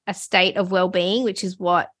manage a state of well-being, which is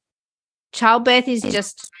what childbirth is,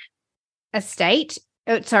 just a state.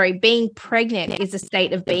 Being pregnant is a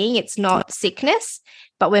state of being. It's not sickness,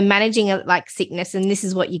 but we're managing it like sickness, and this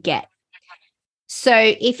is what you get. So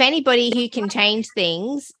if anybody who can change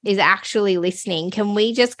things is actually listening, can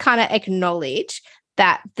we just kind of acknowledge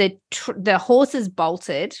that the horse is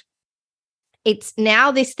bolted? It's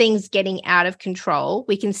now this thing's getting out of control.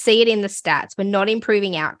 We can see it in the stats. We're not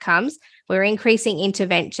improving outcomes. We're increasing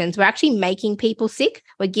interventions. We're actually making people sick.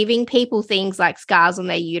 We're giving people things like scars on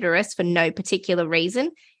their uterus for no particular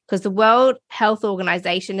reason, because the World Health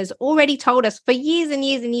Organization has already told us for years and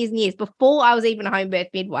years and years and years, before I was even a home birth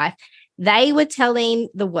midwife, they were telling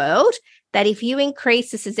the world that if you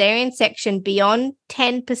increase the cesarean section beyond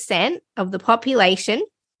 10% of the population,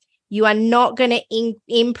 you are not going to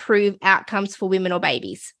improve outcomes for women or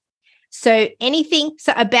babies. So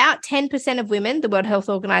about 10% of women, the World Health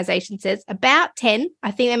Organization says, about 10,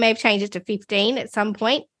 I think they may have changed it to 15 at some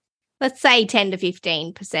point. Let's say 10 to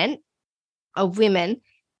 15% of women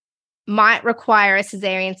might require a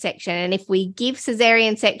cesarean section. And if we give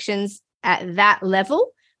cesarean sections at that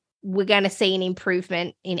level, we're going to see an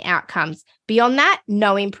improvement in outcomes. Beyond that,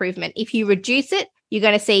 no improvement. If you reduce it, you're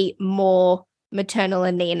going to see more maternal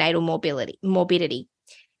and neonatal morbidity.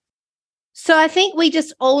 So I think we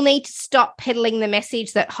just all need to stop peddling the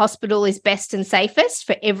message that hospital is best and safest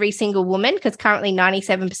for every single woman, because currently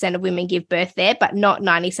 97% of women give birth there, but not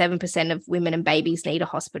 97% of women and babies need a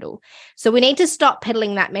hospital. So we need to stop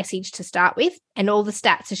peddling that message to start with, and all the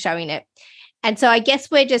stats are showing it. And so I guess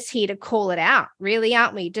we're just here to call it out, really,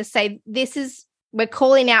 aren't we? Just say we're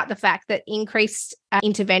calling out the fact that increased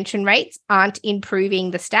intervention rates aren't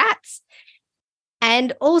improving the stats.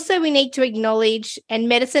 And also we need to acknowledge, and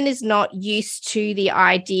medicine is not used to the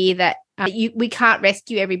idea that we can't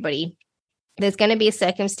rescue everybody. There's going to be a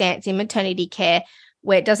circumstance in maternity care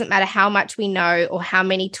where it doesn't matter how much we know or how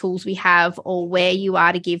many tools we have or where you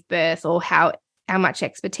are to give birth or how much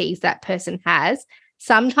expertise that person has.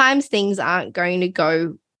 Sometimes things aren't going to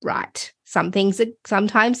go right. Sometimes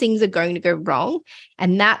things are going to go wrong,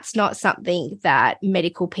 and that's not something that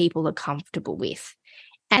medical people are comfortable with.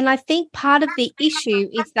 And I think part of the issue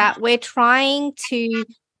is that we're trying to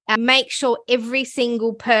make sure every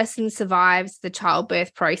single person survives the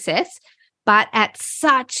childbirth process, but at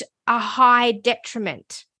such a high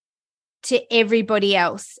detriment to everybody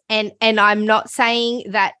else. And I'm not saying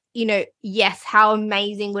that, yes, how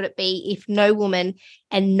amazing would it be if no woman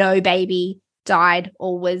and no baby died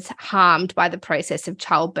or was harmed by the process of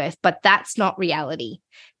childbirth, but that's not reality.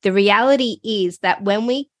 The reality is that when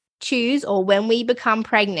we choose or when we become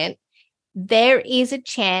pregnant, there is a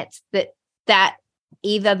chance that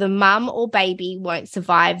either the mum or baby won't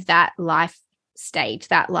survive that life stage,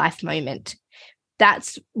 that life moment.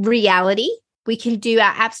 That's reality. We can do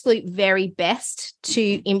our absolute very best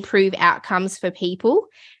to improve outcomes for people,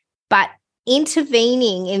 but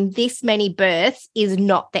intervening in this many births is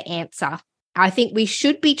not the answer. I think we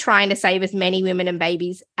should be trying to save as many women and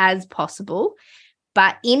babies as possible,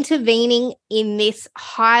 but intervening in this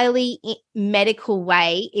highly medical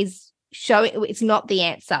way is showing it's not the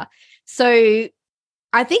answer. So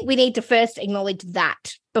I think we need to first acknowledge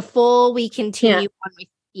that before we continue on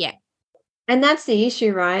with, And that's the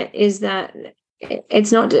issue, right? Is that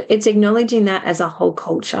it's acknowledging that as a whole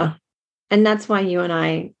culture. And that's why you and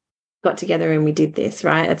I got together and we did this,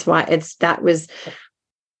 right? That's why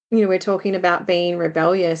we're talking about being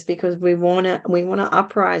rebellious because we want an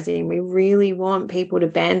uprising. We really want people to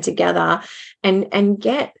band together and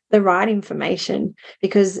get the right information,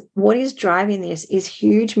 because what is driving this is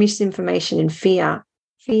huge misinformation and fear.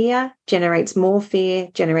 Fear generates more fear,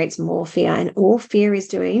 and all fear is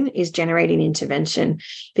doing is generating intervention,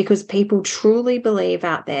 because people truly believe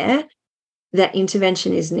out there that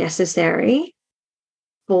intervention is necessary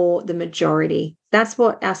for the majority. That's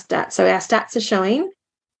what our stats are showing,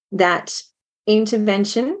 that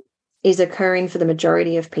intervention is occurring for the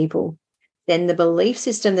majority of people. Then the belief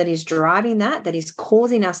system that is driving that is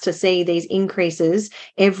causing us to see these increases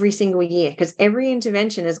every single year, because every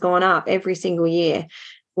intervention has gone up every single year.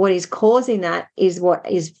 What is causing that is what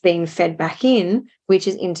is being fed back in, which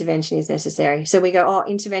is intervention is necessary. So we go, oh,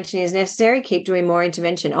 intervention is necessary, keep doing more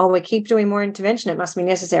intervention. Oh, we keep doing more intervention, it must be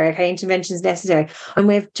necessary. Okay, intervention is necessary. And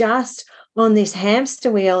we're just on this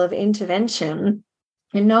hamster wheel of intervention,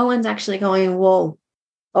 and no one's actually going, whoa,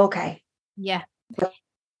 okay. Yeah.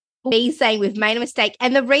 Be saying we've made a mistake.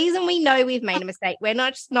 And the reason we know we've made a mistake, we're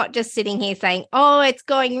not just sitting here saying, oh, it's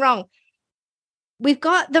going wrong. We've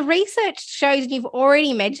got the research shows, and you've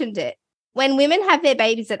already mentioned it, when women have their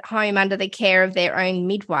babies at home under the care of their own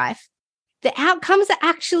midwife, the outcomes are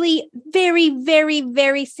actually very, very,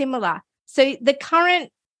 very similar. So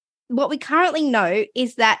what we currently know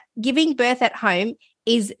is that giving birth at home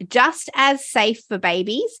is just as safe for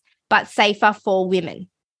babies, but safer for women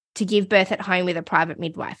to give birth at home with a private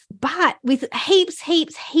midwife, but with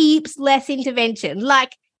heaps less intervention,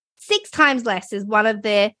 like 6 times less is one of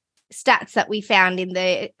the stats that we found in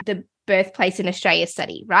the Birthplace in Australia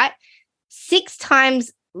study, right? 6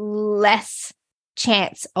 times less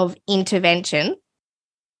chance of intervention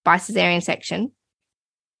by cesarean section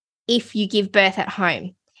if you give birth at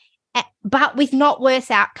home, but with not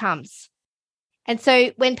worse outcomes. And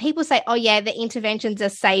so when people say, oh, yeah, the interventions are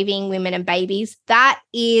saving women and babies, that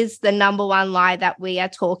is the number one lie that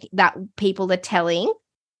that people are telling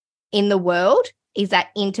in the world, is that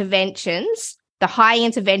interventions, the high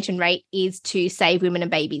intervention rate is to save women and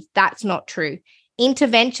babies. That's not true.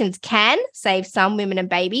 Interventions can save some women and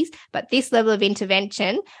babies, but this level of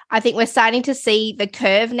intervention, I think we're starting to see the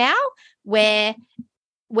curve now where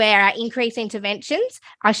our increased interventions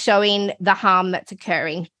are showing the harm that's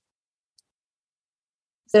occurring.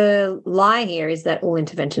 The lie here is that all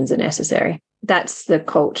interventions are necessary. that's the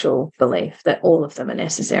cultural belief that all of them are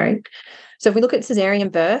necessary. So if we look at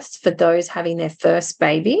cesarean births for those having their first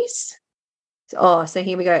babies, so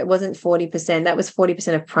here we go. It wasn't 40%. That was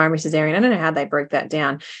 40% of primary cesarean. I don't know how they broke that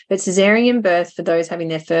down. But cesarean birth for those having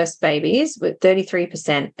their first babies, with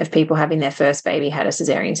 33% of people having their first baby had a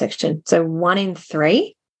cesarean section. So 1 in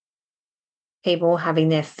 3 people having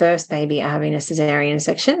their first baby are having a cesarean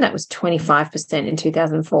section. That was 25% in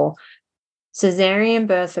 2004. Cesarean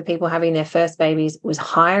birth for people having their first babies was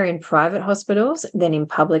higher in private hospitals than in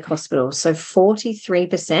public hospitals. So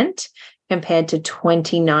 43% compared to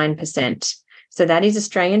 29%. So that is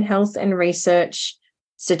Australian Health and Research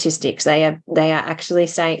statistics. They are actually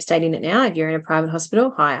stating it now. If you're in a private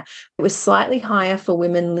hospital, higher. It was slightly higher for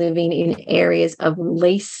women living in areas of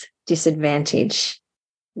least disadvantage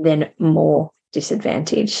than more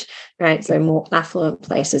disadvantage, right? So more affluent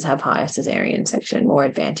places have higher cesarean section, more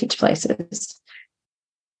advantaged places.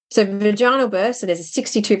 So vaginal birth, so there's a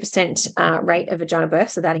 62% rate of vaginal birth,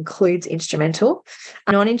 so that includes instrumental.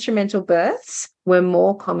 Non-instrumental births were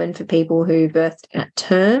more common for people who birthed at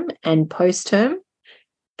term and post-term,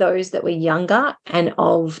 those that were younger and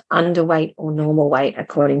of underweight or normal weight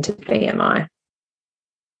according to BMI.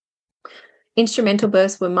 Instrumental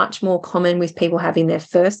births were much more common with people having their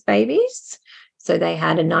first babies. So they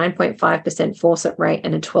had a 9.5% forceps rate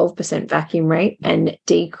and a 12% vacuum rate, and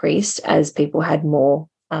decreased as people had more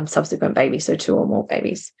subsequent babies, so 2 or more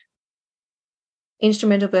babies.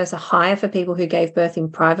 Instrumental births are higher for people who gave birth in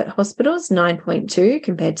private hospitals, 9.2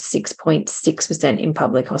 compared to 6.6% in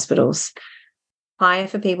public hospitals. Higher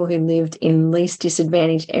for people who lived in least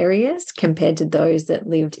disadvantaged areas compared to those that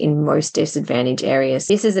lived in most disadvantaged areas.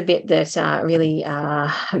 This is a bit that really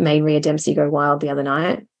made Rhea Dempsey go wild the other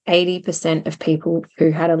night. 80% of people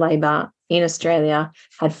who had a labour in Australia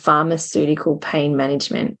had pharmaceutical pain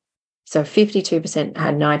management. So 52%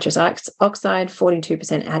 had nitrous oxide,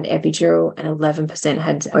 42% had epidural, and 11%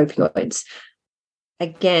 had opioids.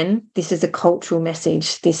 Again, this is a cultural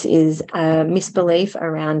message. This is a misbelief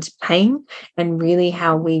around pain and really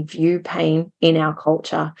how we view pain in our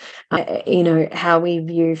culture. How we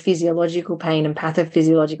view physiological pain and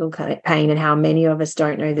pathophysiological pain, and how many of us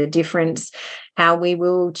don't know the difference, how we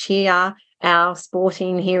will cheer our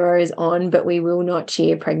sporting heroes on, but we will not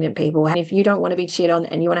cheer pregnant people. And if you don't want to be cheered on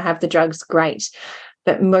and you want to have the drugs, great.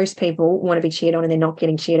 But most people want to be cheered on and they're not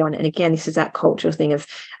getting cheered on. And again, this is that cultural thing of,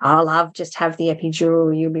 oh, love, just have the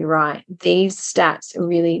epidural, you'll be right. These stats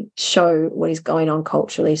really show what is going on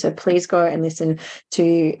culturally. So please go and listen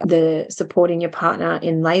to the Supporting Your Partner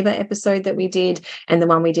in Labour episode that we did, and the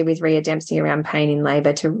one we did with Rhea Dempsey around pain in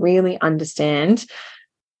labour, to really understand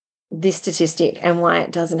this statistic and why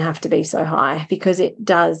it doesn't have to be so high, because it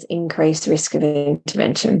does increase risk of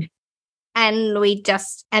intervention. And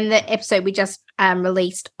the episode we just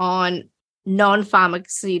released on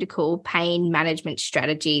non-pharmaceutical pain management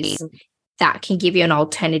strategies that can give you an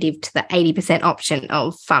alternative to the 80% option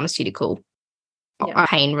of pharmaceutical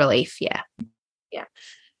pain relief. Yeah.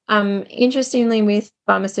 Interestingly, with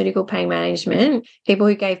pharmaceutical pain management, people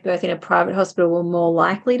who gave birth in a private hospital were more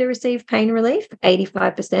likely to receive pain relief,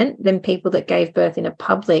 85%, than people that gave birth in a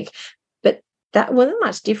public. But that wasn't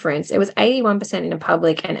much difference. It was 81% in a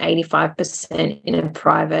public and 85% in a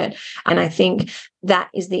private. And I think that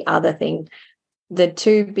is the other thing. The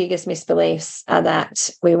two biggest misbeliefs are that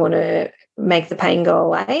we want to make the pain go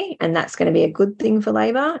away, and that's going to be a good thing for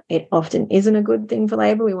labour. It often isn't a good thing for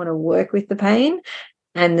labour. We want to work with the pain,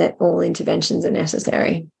 and that all interventions are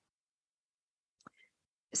necessary.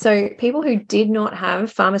 So people who did not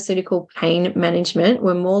have pharmaceutical pain management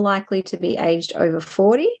were more likely to be aged over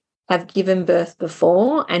 40, have given birth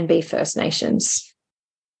before, and be First Nations.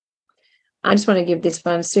 I just want to give this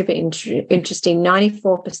one super interesting.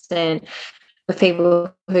 94% of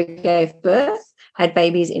people who gave birth had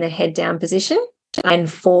babies in a head down position, and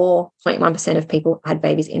 4.1% of people had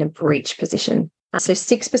babies in a breech position. So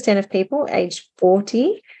 6% of people aged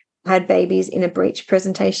 40 had babies in a breech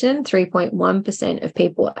presentation, 3.1% of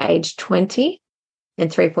people aged 20,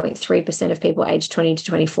 and 3.3% of people aged 20 to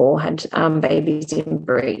 24 had babies in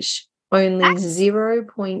breech. Only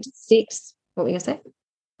 0.6, what were you going to say?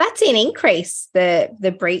 That's an increase,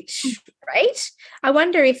 the breech rate. I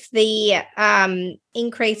wonder if the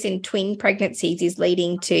increase in twin pregnancies is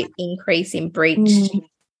leading to increase in breech.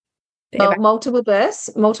 Well, multiple births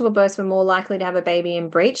were more likely to have a baby in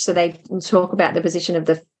breech. So they talk about the position of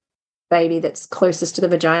the baby that's closest to the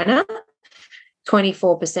vagina,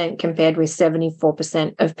 24% compared with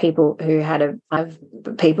 74% of people who had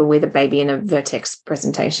people with a baby in a vertex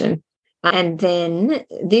presentation. And then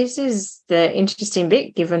this is the interesting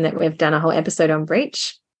bit, given that we've done a whole episode on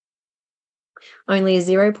breech. Only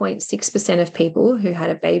 0.6% of people who had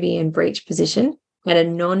a baby in breech position had a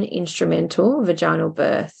non-instrumental vaginal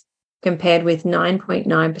birth, compared with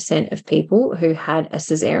 9.9% of people who had a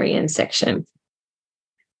cesarean section.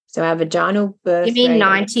 So our vaginal birth You mean rate,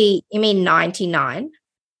 90? You mean 99?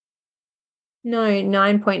 No,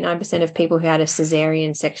 9.9% of people who had a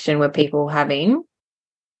cesarean section were people having.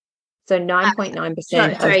 So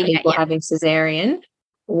 9.9% of people having cesarean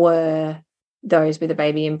were those with a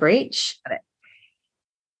baby in breech.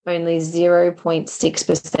 Only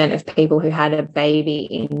 0.6% of people who had a baby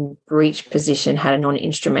in breech position had a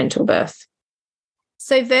non-instrumental birth.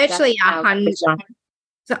 So virtually 100,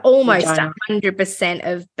 so almost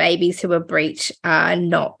 100% of babies who are breech are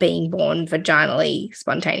not being born vaginally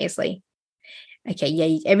spontaneously. Okay,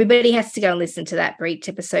 yeah, everybody has to go and listen to that breech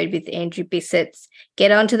episode with Andrew Bissett's Get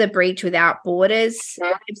Onto the Breech Without Borders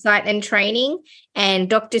website and training. And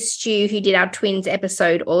Dr. Stu, who did our twins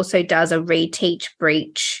episode, also does a reteach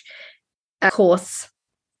breech course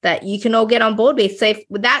that you can all get on board with. So if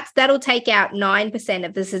that'll take out 9%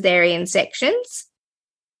 of the cesarean sections,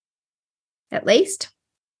 at least.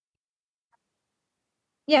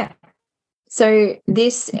 Yeah. So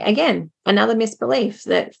this, again, another misbelief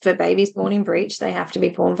that for babies born in breech, they have to be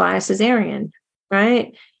born via cesarean,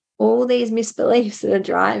 right? All these misbeliefs that are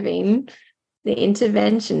driving the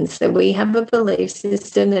interventions, that we have a belief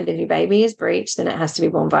system that if your baby is breech, then it has to be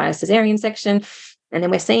born via cesarean section. And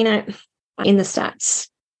then we're seeing it in the stats.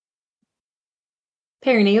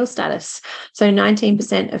 Perineal status. So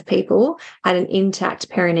 19% of people had an intact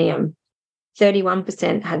perineum.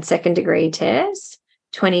 31% had second degree tears.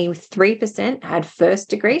 23% had first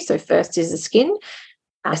degree. So first is the skin.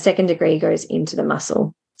 Second degree goes into the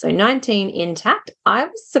muscle. So 19 intact. I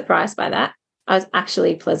was surprised by that. I was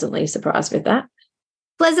actually pleasantly surprised with that.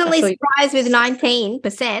 Pleasantly surprised with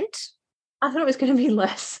 19%. I thought it was going to be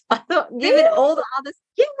less. I thought, given all the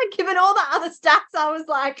other stats, I was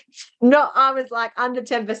like under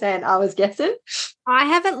 10%. I was guessing. I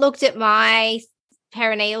haven't looked at my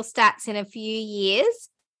perineal stats in a few years,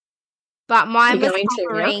 but mine was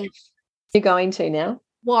hovering. You're going to now?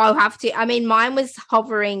 Well, I'll have to. I mean, mine was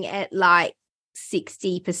hovering at like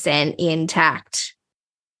 60% intact.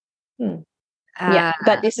 Yeah,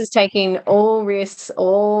 but this is taking all risks,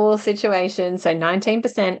 all situations. So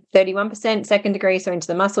 19%, 31% second degree, so into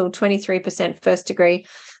the muscle, 23% first degree.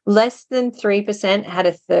 Less than 3% had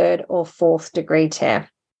a third or fourth degree tear.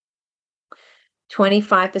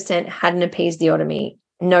 25% had an episiotomy,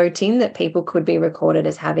 noting that people could be recorded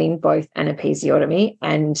as having both an episiotomy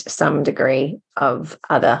and some degree of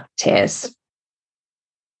other tears.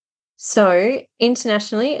 So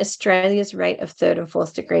internationally, Australia's rate of third and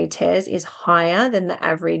fourth degree tears is higher than the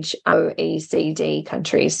average OECD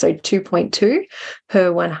countries. So 2.2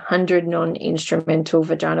 per 100 non-instrumental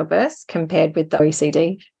vaginal births, compared with the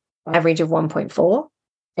OECD average of 1.4,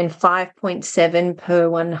 and 5.7 per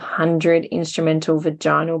 100 instrumental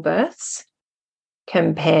vaginal births,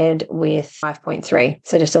 compared with 5.3.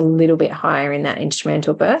 So just a little bit higher in that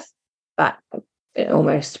instrumental birth, but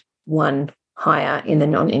almost one higher in the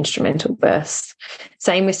non-instrumental births.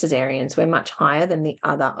 Same with cesareans. We're much higher than the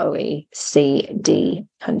other OECD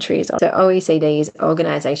countries. So OECD is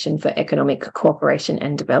Organisation for Economic Cooperation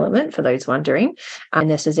and Development, for those wondering.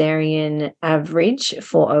 And the cesarean average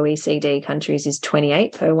for OECD countries is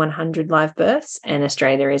 28 per 100 live births, and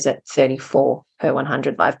Australia is at 34 per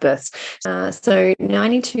 100 live births. So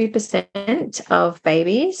 92% of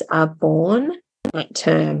babies are born at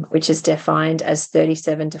term, which is defined as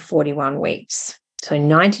 37 to 41 weeks. So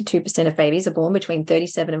 92% of babies are born between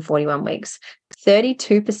 37 and 41 weeks.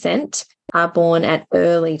 32% are born at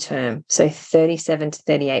early term, so 37 to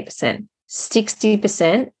 38%.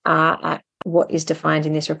 60% are at what is defined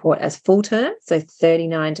in this report as full term, so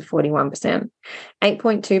 39 to 41%.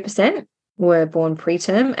 8.2% were born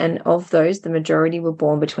preterm, and of those, the majority were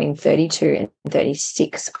born between 32 and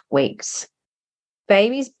 36 weeks.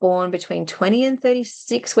 Babies born between 20 and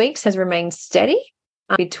 36 weeks has remained steady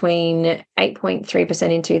between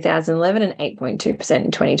 8.3% in 2011 and 8.2%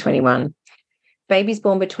 in 2021. Babies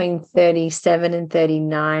born between 37 and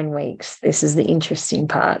 39 weeks. This is the interesting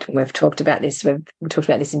part. We've talked about this. We've talked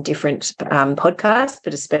about this in different podcasts,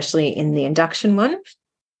 but especially in the induction one.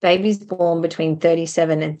 Babies born between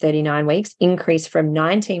 37 and 39 weeks increased from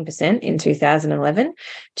 19% in 2011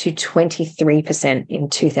 to 23% in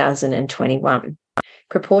 2021.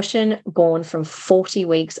 Proportion born from 40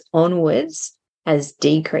 weeks onwards has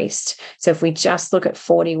decreased. So if we just look at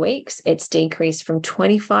 40 weeks, it's decreased from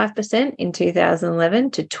 25% in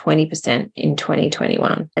 2011 to 20% in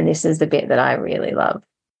 2021. And this is the bit that I really love.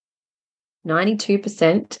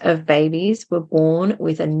 92% of babies were born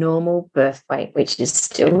with a normal birth weight, which is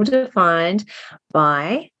still defined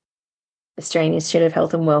by Australian Institute of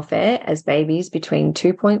Health and Welfare as babies between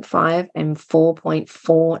 2.5 and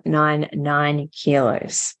 4.499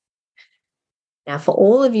 kilos. Now, for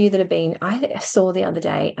all of you that have been, I saw the other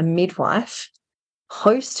day a midwife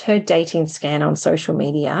post her dating scan on social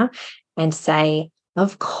media and say,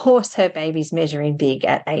 of course, her baby's measuring big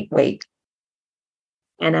at 8 weeks.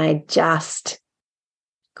 And I just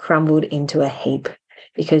crumbled into a heap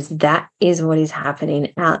because that is what is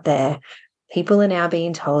happening out there. People are now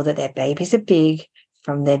being told that their babies are big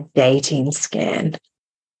from their dating scan.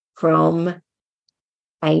 From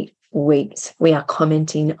 8 weeks, we are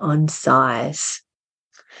commenting on size.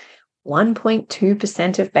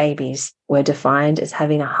 1.2% of babies were defined as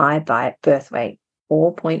having a high birth weight.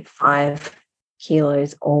 4.5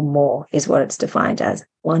 kilos or more is what it's defined as.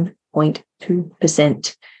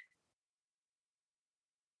 1.2%.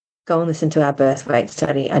 Go and listen to our birth weight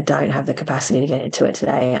study. I don't have the capacity to get into it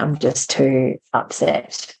today. I'm just too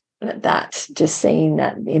upset at that, just seeing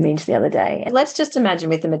that image the other day. And let's just imagine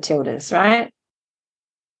with the Matildas, right?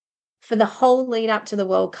 For the whole lead up to the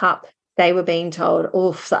World Cup, they were being told,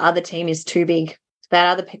 oh, the other team is too big. That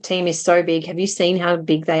other team is so big. Have you seen how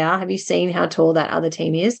big they are? Have you seen how tall that other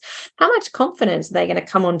team is? How much confidence are they going to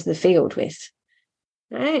come onto the field with?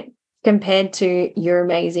 Right? Compared to, you're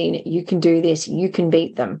amazing, you can do this, you can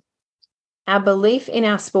beat them. Our belief in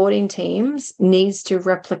our sporting teams needs to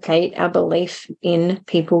replicate our belief in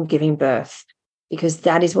people giving birth, because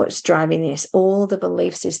that is what's driving this. All the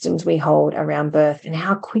belief systems we hold around birth and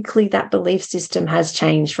how quickly that belief system has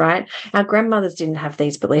changed, right? Our grandmothers didn't have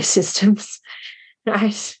these belief systems,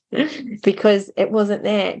 right? Because it wasn't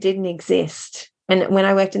there. It didn't exist. And when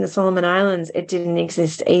I worked in the Solomon Islands, it didn't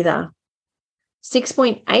exist either.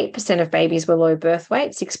 6.8% of babies were low birth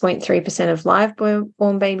weight, 6.3% of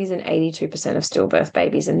live-born babies, and 82% of stillbirth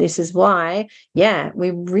babies. And this is why, yeah, we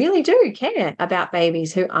really do care about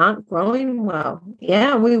babies who aren't growing well.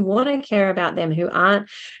 Yeah, we want to care about them who aren't.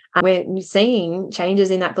 We're seeing changes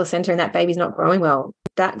in that placenta and that baby's not growing well.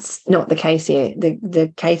 That's not the case here.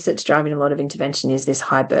 The case that's driving a lot of intervention is this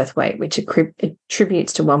high birth weight, which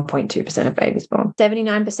attributes to 1.2% of babies born.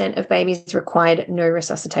 79% of babies required no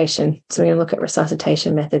resuscitation. So we're going to look at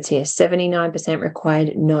resuscitation methods here. 79%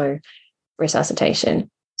 required no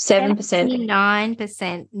resuscitation. 7%.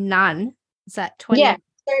 79% none. Is that 20? Yeah.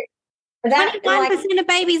 So 21% of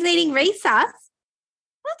babies needing resus?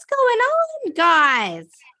 What's going on, guys?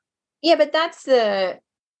 Yeah, but that's that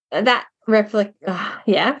replica.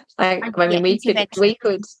 Yeah, I mean, we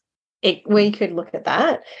could look at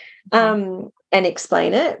that and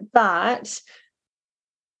explain it, but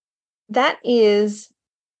that is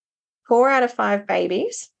 4 out of 5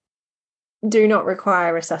 babies do not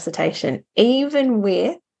require resuscitation, even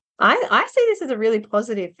with. I see this as a really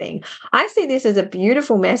positive thing. I see this as a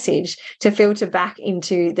beautiful message to filter back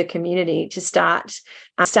into the community to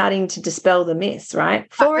starting to dispel the myths, right?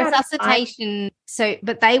 For resuscitation,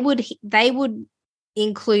 but they would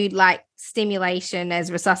include like stimulation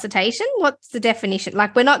as resuscitation. What's the definition?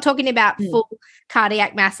 Like, we're not talking about full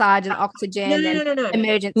cardiac massage and oxygen and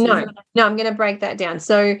emergency. No, I'm going to break that down.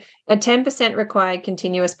 So a 10% required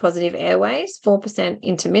continuous positive airways, 4%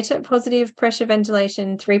 intermittent positive pressure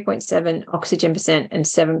ventilation, 3.7 oxygen percent, and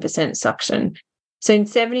 7% suction. So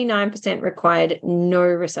 79% required no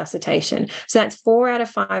resuscitation. So that's 4 out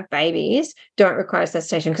of 5 babies don't require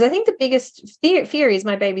resuscitation. Because I think the biggest fear is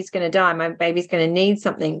my baby's going to die. My baby's going to need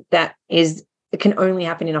something that can only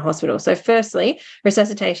happen in a hospital. So firstly,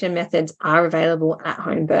 resuscitation methods are available at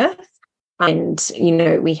home birth. And,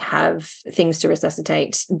 we have things to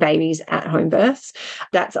resuscitate babies at home births.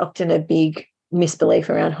 That's often a big misbelief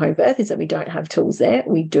around home birth, is that we don't have tools there.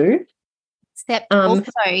 We do. Except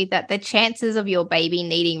also that the chances of your baby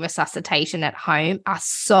needing resuscitation at home are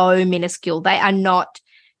so minuscule. They are not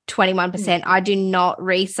 21%. I do not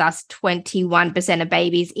resus 21% of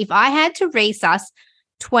babies. If I had to resus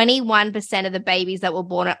 21% of the babies that were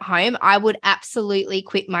born at home, I would absolutely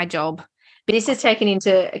quit my job. But this is taken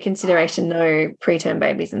into consideration, no preterm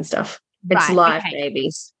babies and stuff. It's live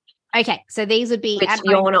babies. Okay, so these would be which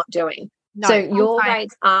you're not doing. No, so your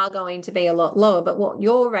rates are going to be a lot lower, but what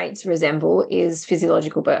your rates resemble is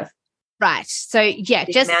physiological birth. Right. So, yeah,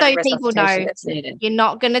 just so people know, you're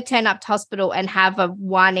not going to turn up to hospital and have a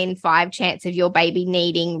 1 in 5 chance of your baby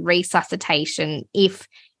needing resuscitation if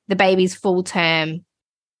the baby's full term.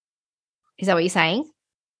 Is that what you're saying?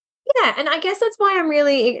 Yeah, and I guess that's why I'm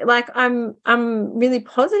really I'm really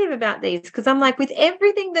positive about these, because I'm like, with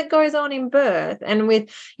everything that goes on in birth and with,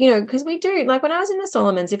 because we do, like when I was in the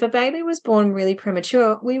Solomons, if a baby was born really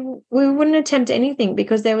premature, we wouldn't attempt anything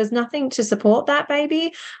because there was nothing to support that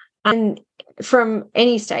baby. And from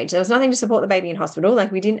any stage, there was nothing to support the baby in hospital.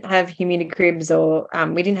 Like we didn't have humidicribs, or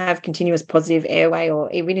we didn't have continuous positive airway, or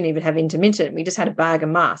we didn't even have intermittent. We just had a bag of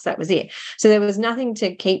masks. That was it. So there was nothing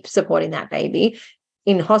to keep supporting that baby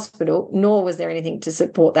in hospital, nor was there anything to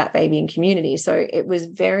support that baby in community. So it was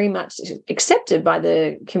very much accepted by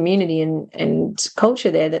the community and culture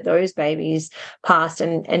there that those babies passed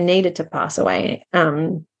and needed to pass away.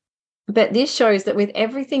 But this shows that with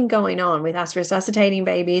everything going on, with us resuscitating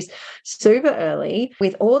babies super early,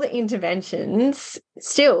 with all the interventions,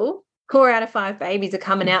 still 4 out of 5 babies are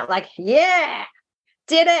coming out like, yeah,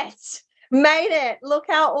 did it. Made it. Look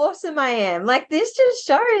how awesome I am. Like, this just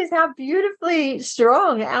shows how beautifully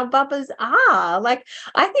strong our bubbas are. Like,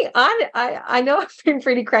 I think I know I've been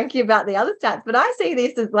pretty cranky about the other stats, but I see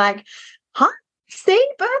this as like, see,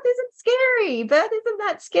 birth isn't scary. Birth isn't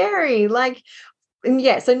that scary. Like,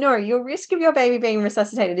 yeah, so no, your risk of your baby being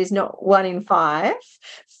resuscitated is not 1 in 5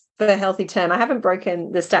 for a healthy term. I haven't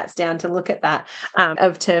broken the stats down to look at that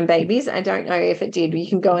of term babies. I don't know if it did. You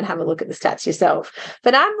can go and have a look at the stats yourself.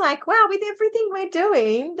 But I'm like, wow, with everything we're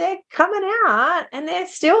doing, they're coming out and they're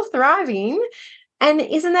still thriving. And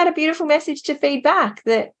isn't that a beautiful message to feed back,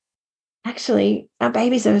 that actually our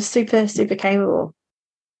babies are super, super capable?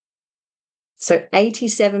 So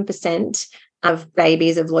 87% of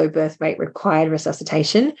babies of low birth weight required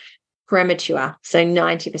resuscitation, premature. So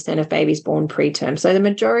 90% of babies born preterm. So the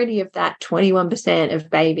majority of that 21%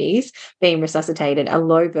 of babies being resuscitated are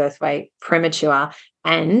low birth weight, premature,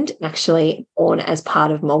 and actually born as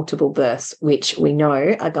part of multiple births, which we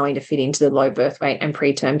know are going to fit into the low birth weight and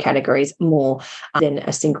preterm categories more than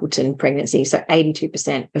a singleton pregnancy. So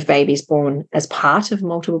 82% of babies born as part of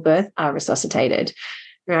multiple birth are resuscitated.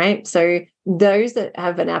 Right. So those that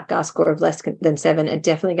have an APGAR score of less than 7 are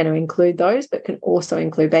definitely going to include those, but can also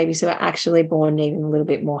include babies who are actually born needing a little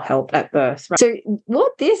bit more help at birth. Right? So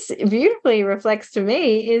what this beautifully reflects to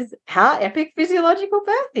me is how epic physiological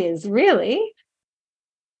birth is, really.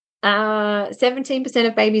 17%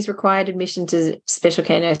 of babies required admission to special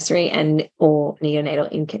care nursery and or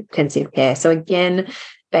neonatal intensive care. So again,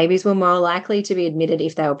 babies were more likely to be admitted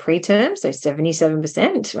if they were preterm, so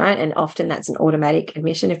 77%, right? And often that's an automatic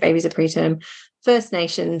admission if babies are preterm. First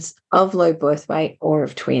Nations, of low birth weight, or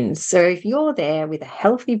of twins. So if you're there with a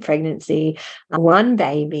healthy pregnancy, 1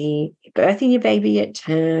 baby, birthing your baby at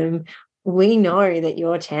term, we know that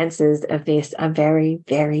your chances of this are very,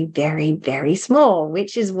 very, very, very small,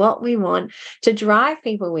 which is what we want to drive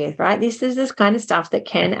people with, right? This is this kind of stuff that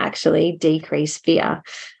can actually decrease fear.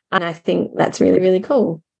 And I think that's really, really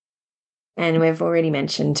cool. And we've already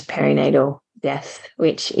mentioned perinatal death,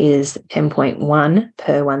 which is 10.1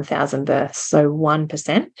 per 1,000 births, so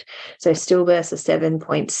 1%. So stillbirths are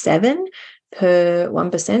 7.7 per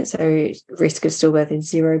 1%, so risk of stillbirth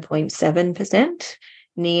is 0.7%.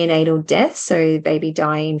 Neonatal death, so baby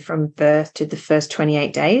dying from birth to the first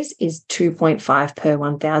 28 days, is 2.5 per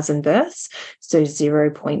 1,000 births, so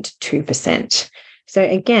 0.2%. So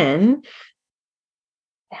again,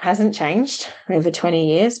 it hasn't changed over 20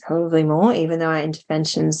 years, probably more, even though our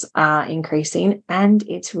interventions are increasing, and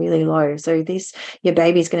it's really low. So this, your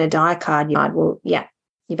baby's going to die card, well, yeah,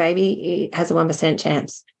 your baby has a 1%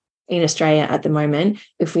 chance in Australia at the moment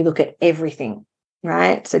if we look at everything,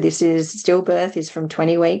 right? So this is stillbirth is from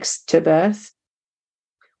 20 weeks to birth,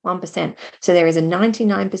 1%. So there is a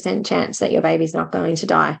 99% chance that your baby's not going to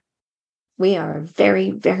die. We are a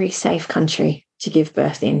very, very safe country to give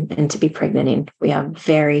birth in and to be pregnant in. We are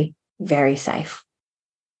very, very safe.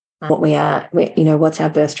 What's our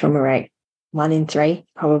birth trauma rate? 1 in 3,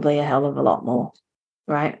 probably a hell of a lot more,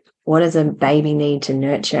 right? What does a baby need to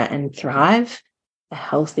nurture and thrive? A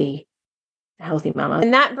healthy mama.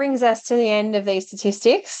 And that brings us to the end of these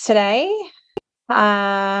statistics today.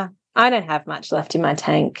 I don't have much left in my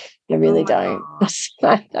tank. I really don't.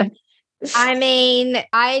 I mean,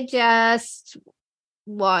 I just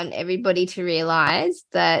want everybody to realize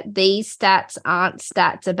that these stats aren't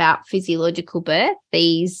stats about physiological birth.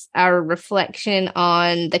 These are a reflection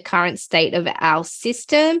on the current state of our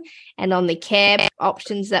system and on the care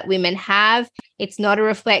options that women have. It's not a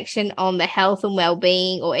reflection on the health and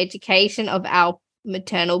well-being or education of our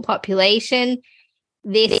maternal population.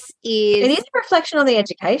 It is a reflection on the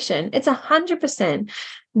education. It's 100%.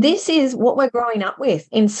 This is what we're growing up with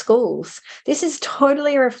in schools. This is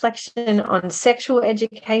totally a reflection on sexual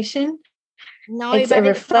education. No, it's a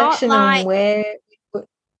reflection on where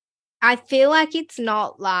I feel like it's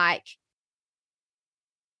not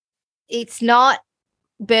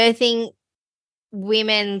birthing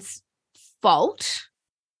women's fault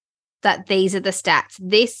that these are the stats.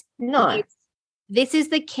 This is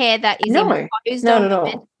the care that is imposed on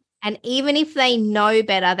women. And even if they know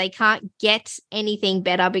better, they can't get anything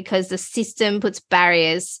better because the system puts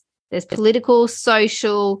barriers. There's political,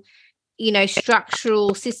 social,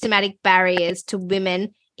 structural, systematic barriers to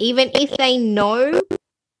women, even if they know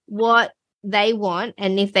what they want,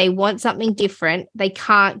 and if they want something different, they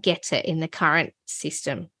can't get it in the current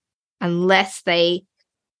system unless they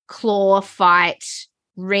claw, fight,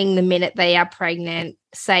 ring the minute they are pregnant,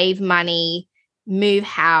 save money, move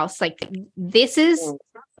house. Like this is,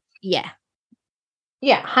 yeah,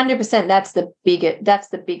 100%. That's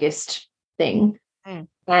the biggest thing.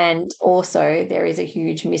 And also there is a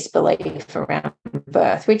huge misbelief around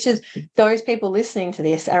birth, which is those people listening to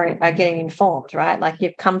this are getting informed, right? Like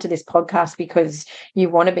you've come to this podcast because you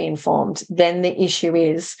want to be informed. Then the issue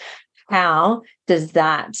is, how does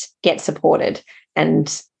that get supported?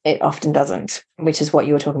 And it often doesn't, which is what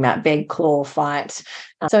you were talking about, beg, claw, fight.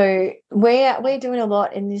 So we're doing a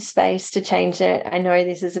lot in this space to change it. I know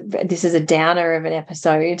this is a downer of an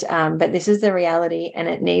episode, but this is the reality, and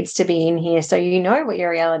it needs to be in here so you know what your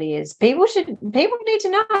reality is. People need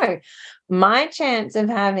to know. My chance of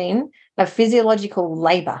having a physiological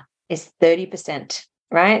labor is 30%,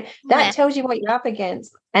 right? That tells you what you're up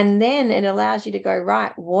against. And then it allows you to go,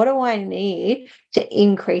 right, what do I need to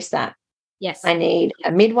increase that? Yes. I need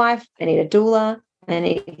a midwife, I need a doula, I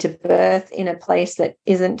need to birth in a place that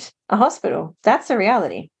isn't a hospital. That's the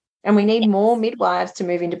reality. And we need more midwives to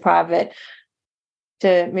move into private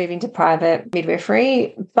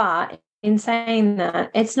midwifery. But in saying that,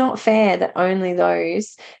 it's not fair that only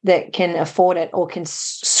those that can afford it or can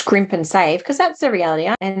scrimp and save, because that's the reality.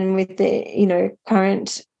 And with the,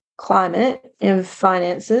 current climate of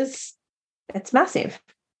finances, it's massive.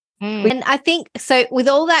 And I think so with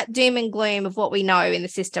all that doom and gloom of what we know in the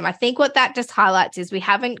system, I think what that just highlights is we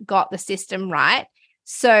haven't got the system right.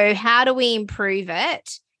 So how do we improve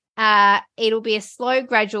it? It'll be a slow,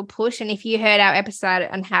 gradual push. And if you heard our episode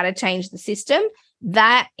on how to change the system,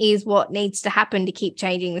 that is what needs to happen to keep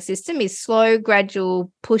changing the system, is slow,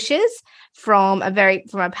 gradual pushes from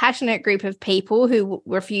a passionate group of people who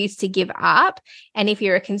refuse to give up. And if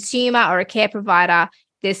you're a consumer or a care provider,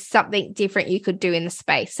 there's something different you could do in the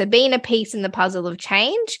space. So being a piece in the puzzle of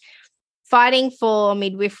change, fighting for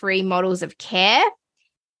midwifery models of care.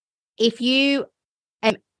 If you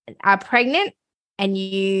are pregnant and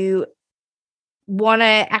you want to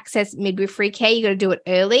access midwifery care, you got to do it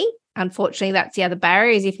early. Unfortunately, that's the other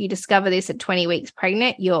barrier, is if you discover this at 20 weeks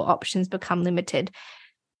pregnant, your options become limited.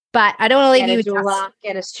 But I don't want to leave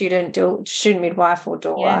get a student midwife or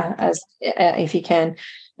doula if you can.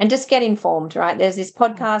 And just get informed, right? There's this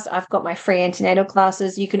podcast. I've got my free antenatal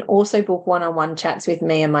classes. You can also book one-on-one chats with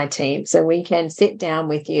me and my team, so we can sit down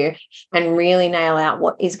with you and really nail out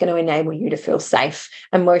what is going to enable you to feel safe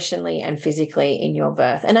emotionally and physically in your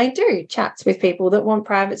birth. And I do chats with people that want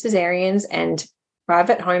private cesareans and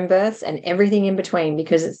private home births and everything in between,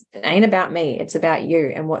 because it ain't about me. It's about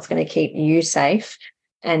you and what's going to keep you safe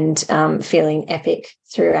and feeling epic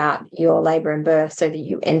throughout your labor and birth, so that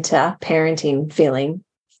you enter parenting feeling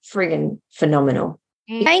friggin' phenomenal.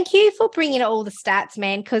 Thank you for bringing all the stats,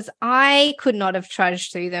 man, because I could not have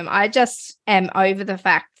trudged through them. I just am over the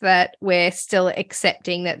fact that we're still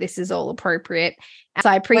accepting that this is all appropriate. So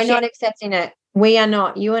I appreciate— We're not accepting it. We are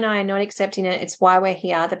not. You and I are not accepting it. It's why we're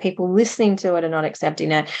here. The people listening to it are not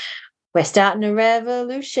accepting it. We're starting a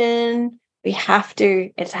revolution. We have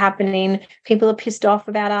to. It's happening. People are pissed off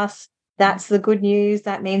about us. That's the good news.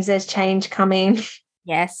 That means there's change coming.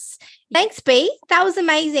 Yes. Thanks, B. That was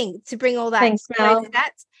amazing to bring all that. Thanks, Mel. And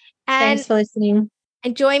thanks for listening.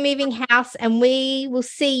 Enjoy moving house, and we will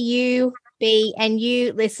see you, B, and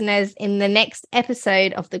you listeners in the next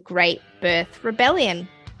episode of The Great Birth Rebellion.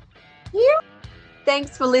 Yeah.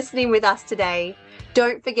 Thanks for listening with us today.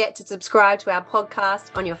 Don't forget to subscribe to our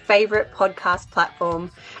podcast on your favorite podcast platform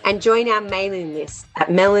and join our mailing list at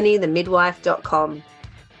melaniethemidwife.com.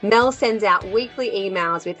 Mel sends out weekly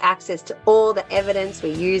emails with access to all the evidence we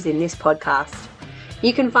use in this podcast.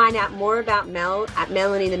 You can find out more about Mel at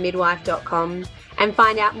melaniethemidwife.com and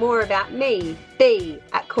find out more about me, B,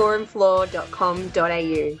 at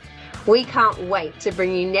coramflaw.com.au. We can't wait to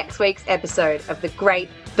bring you next week's episode of The Great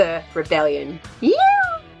Birth Rebellion. Yeah!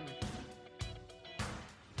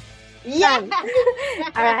 Yeah!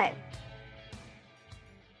 All right.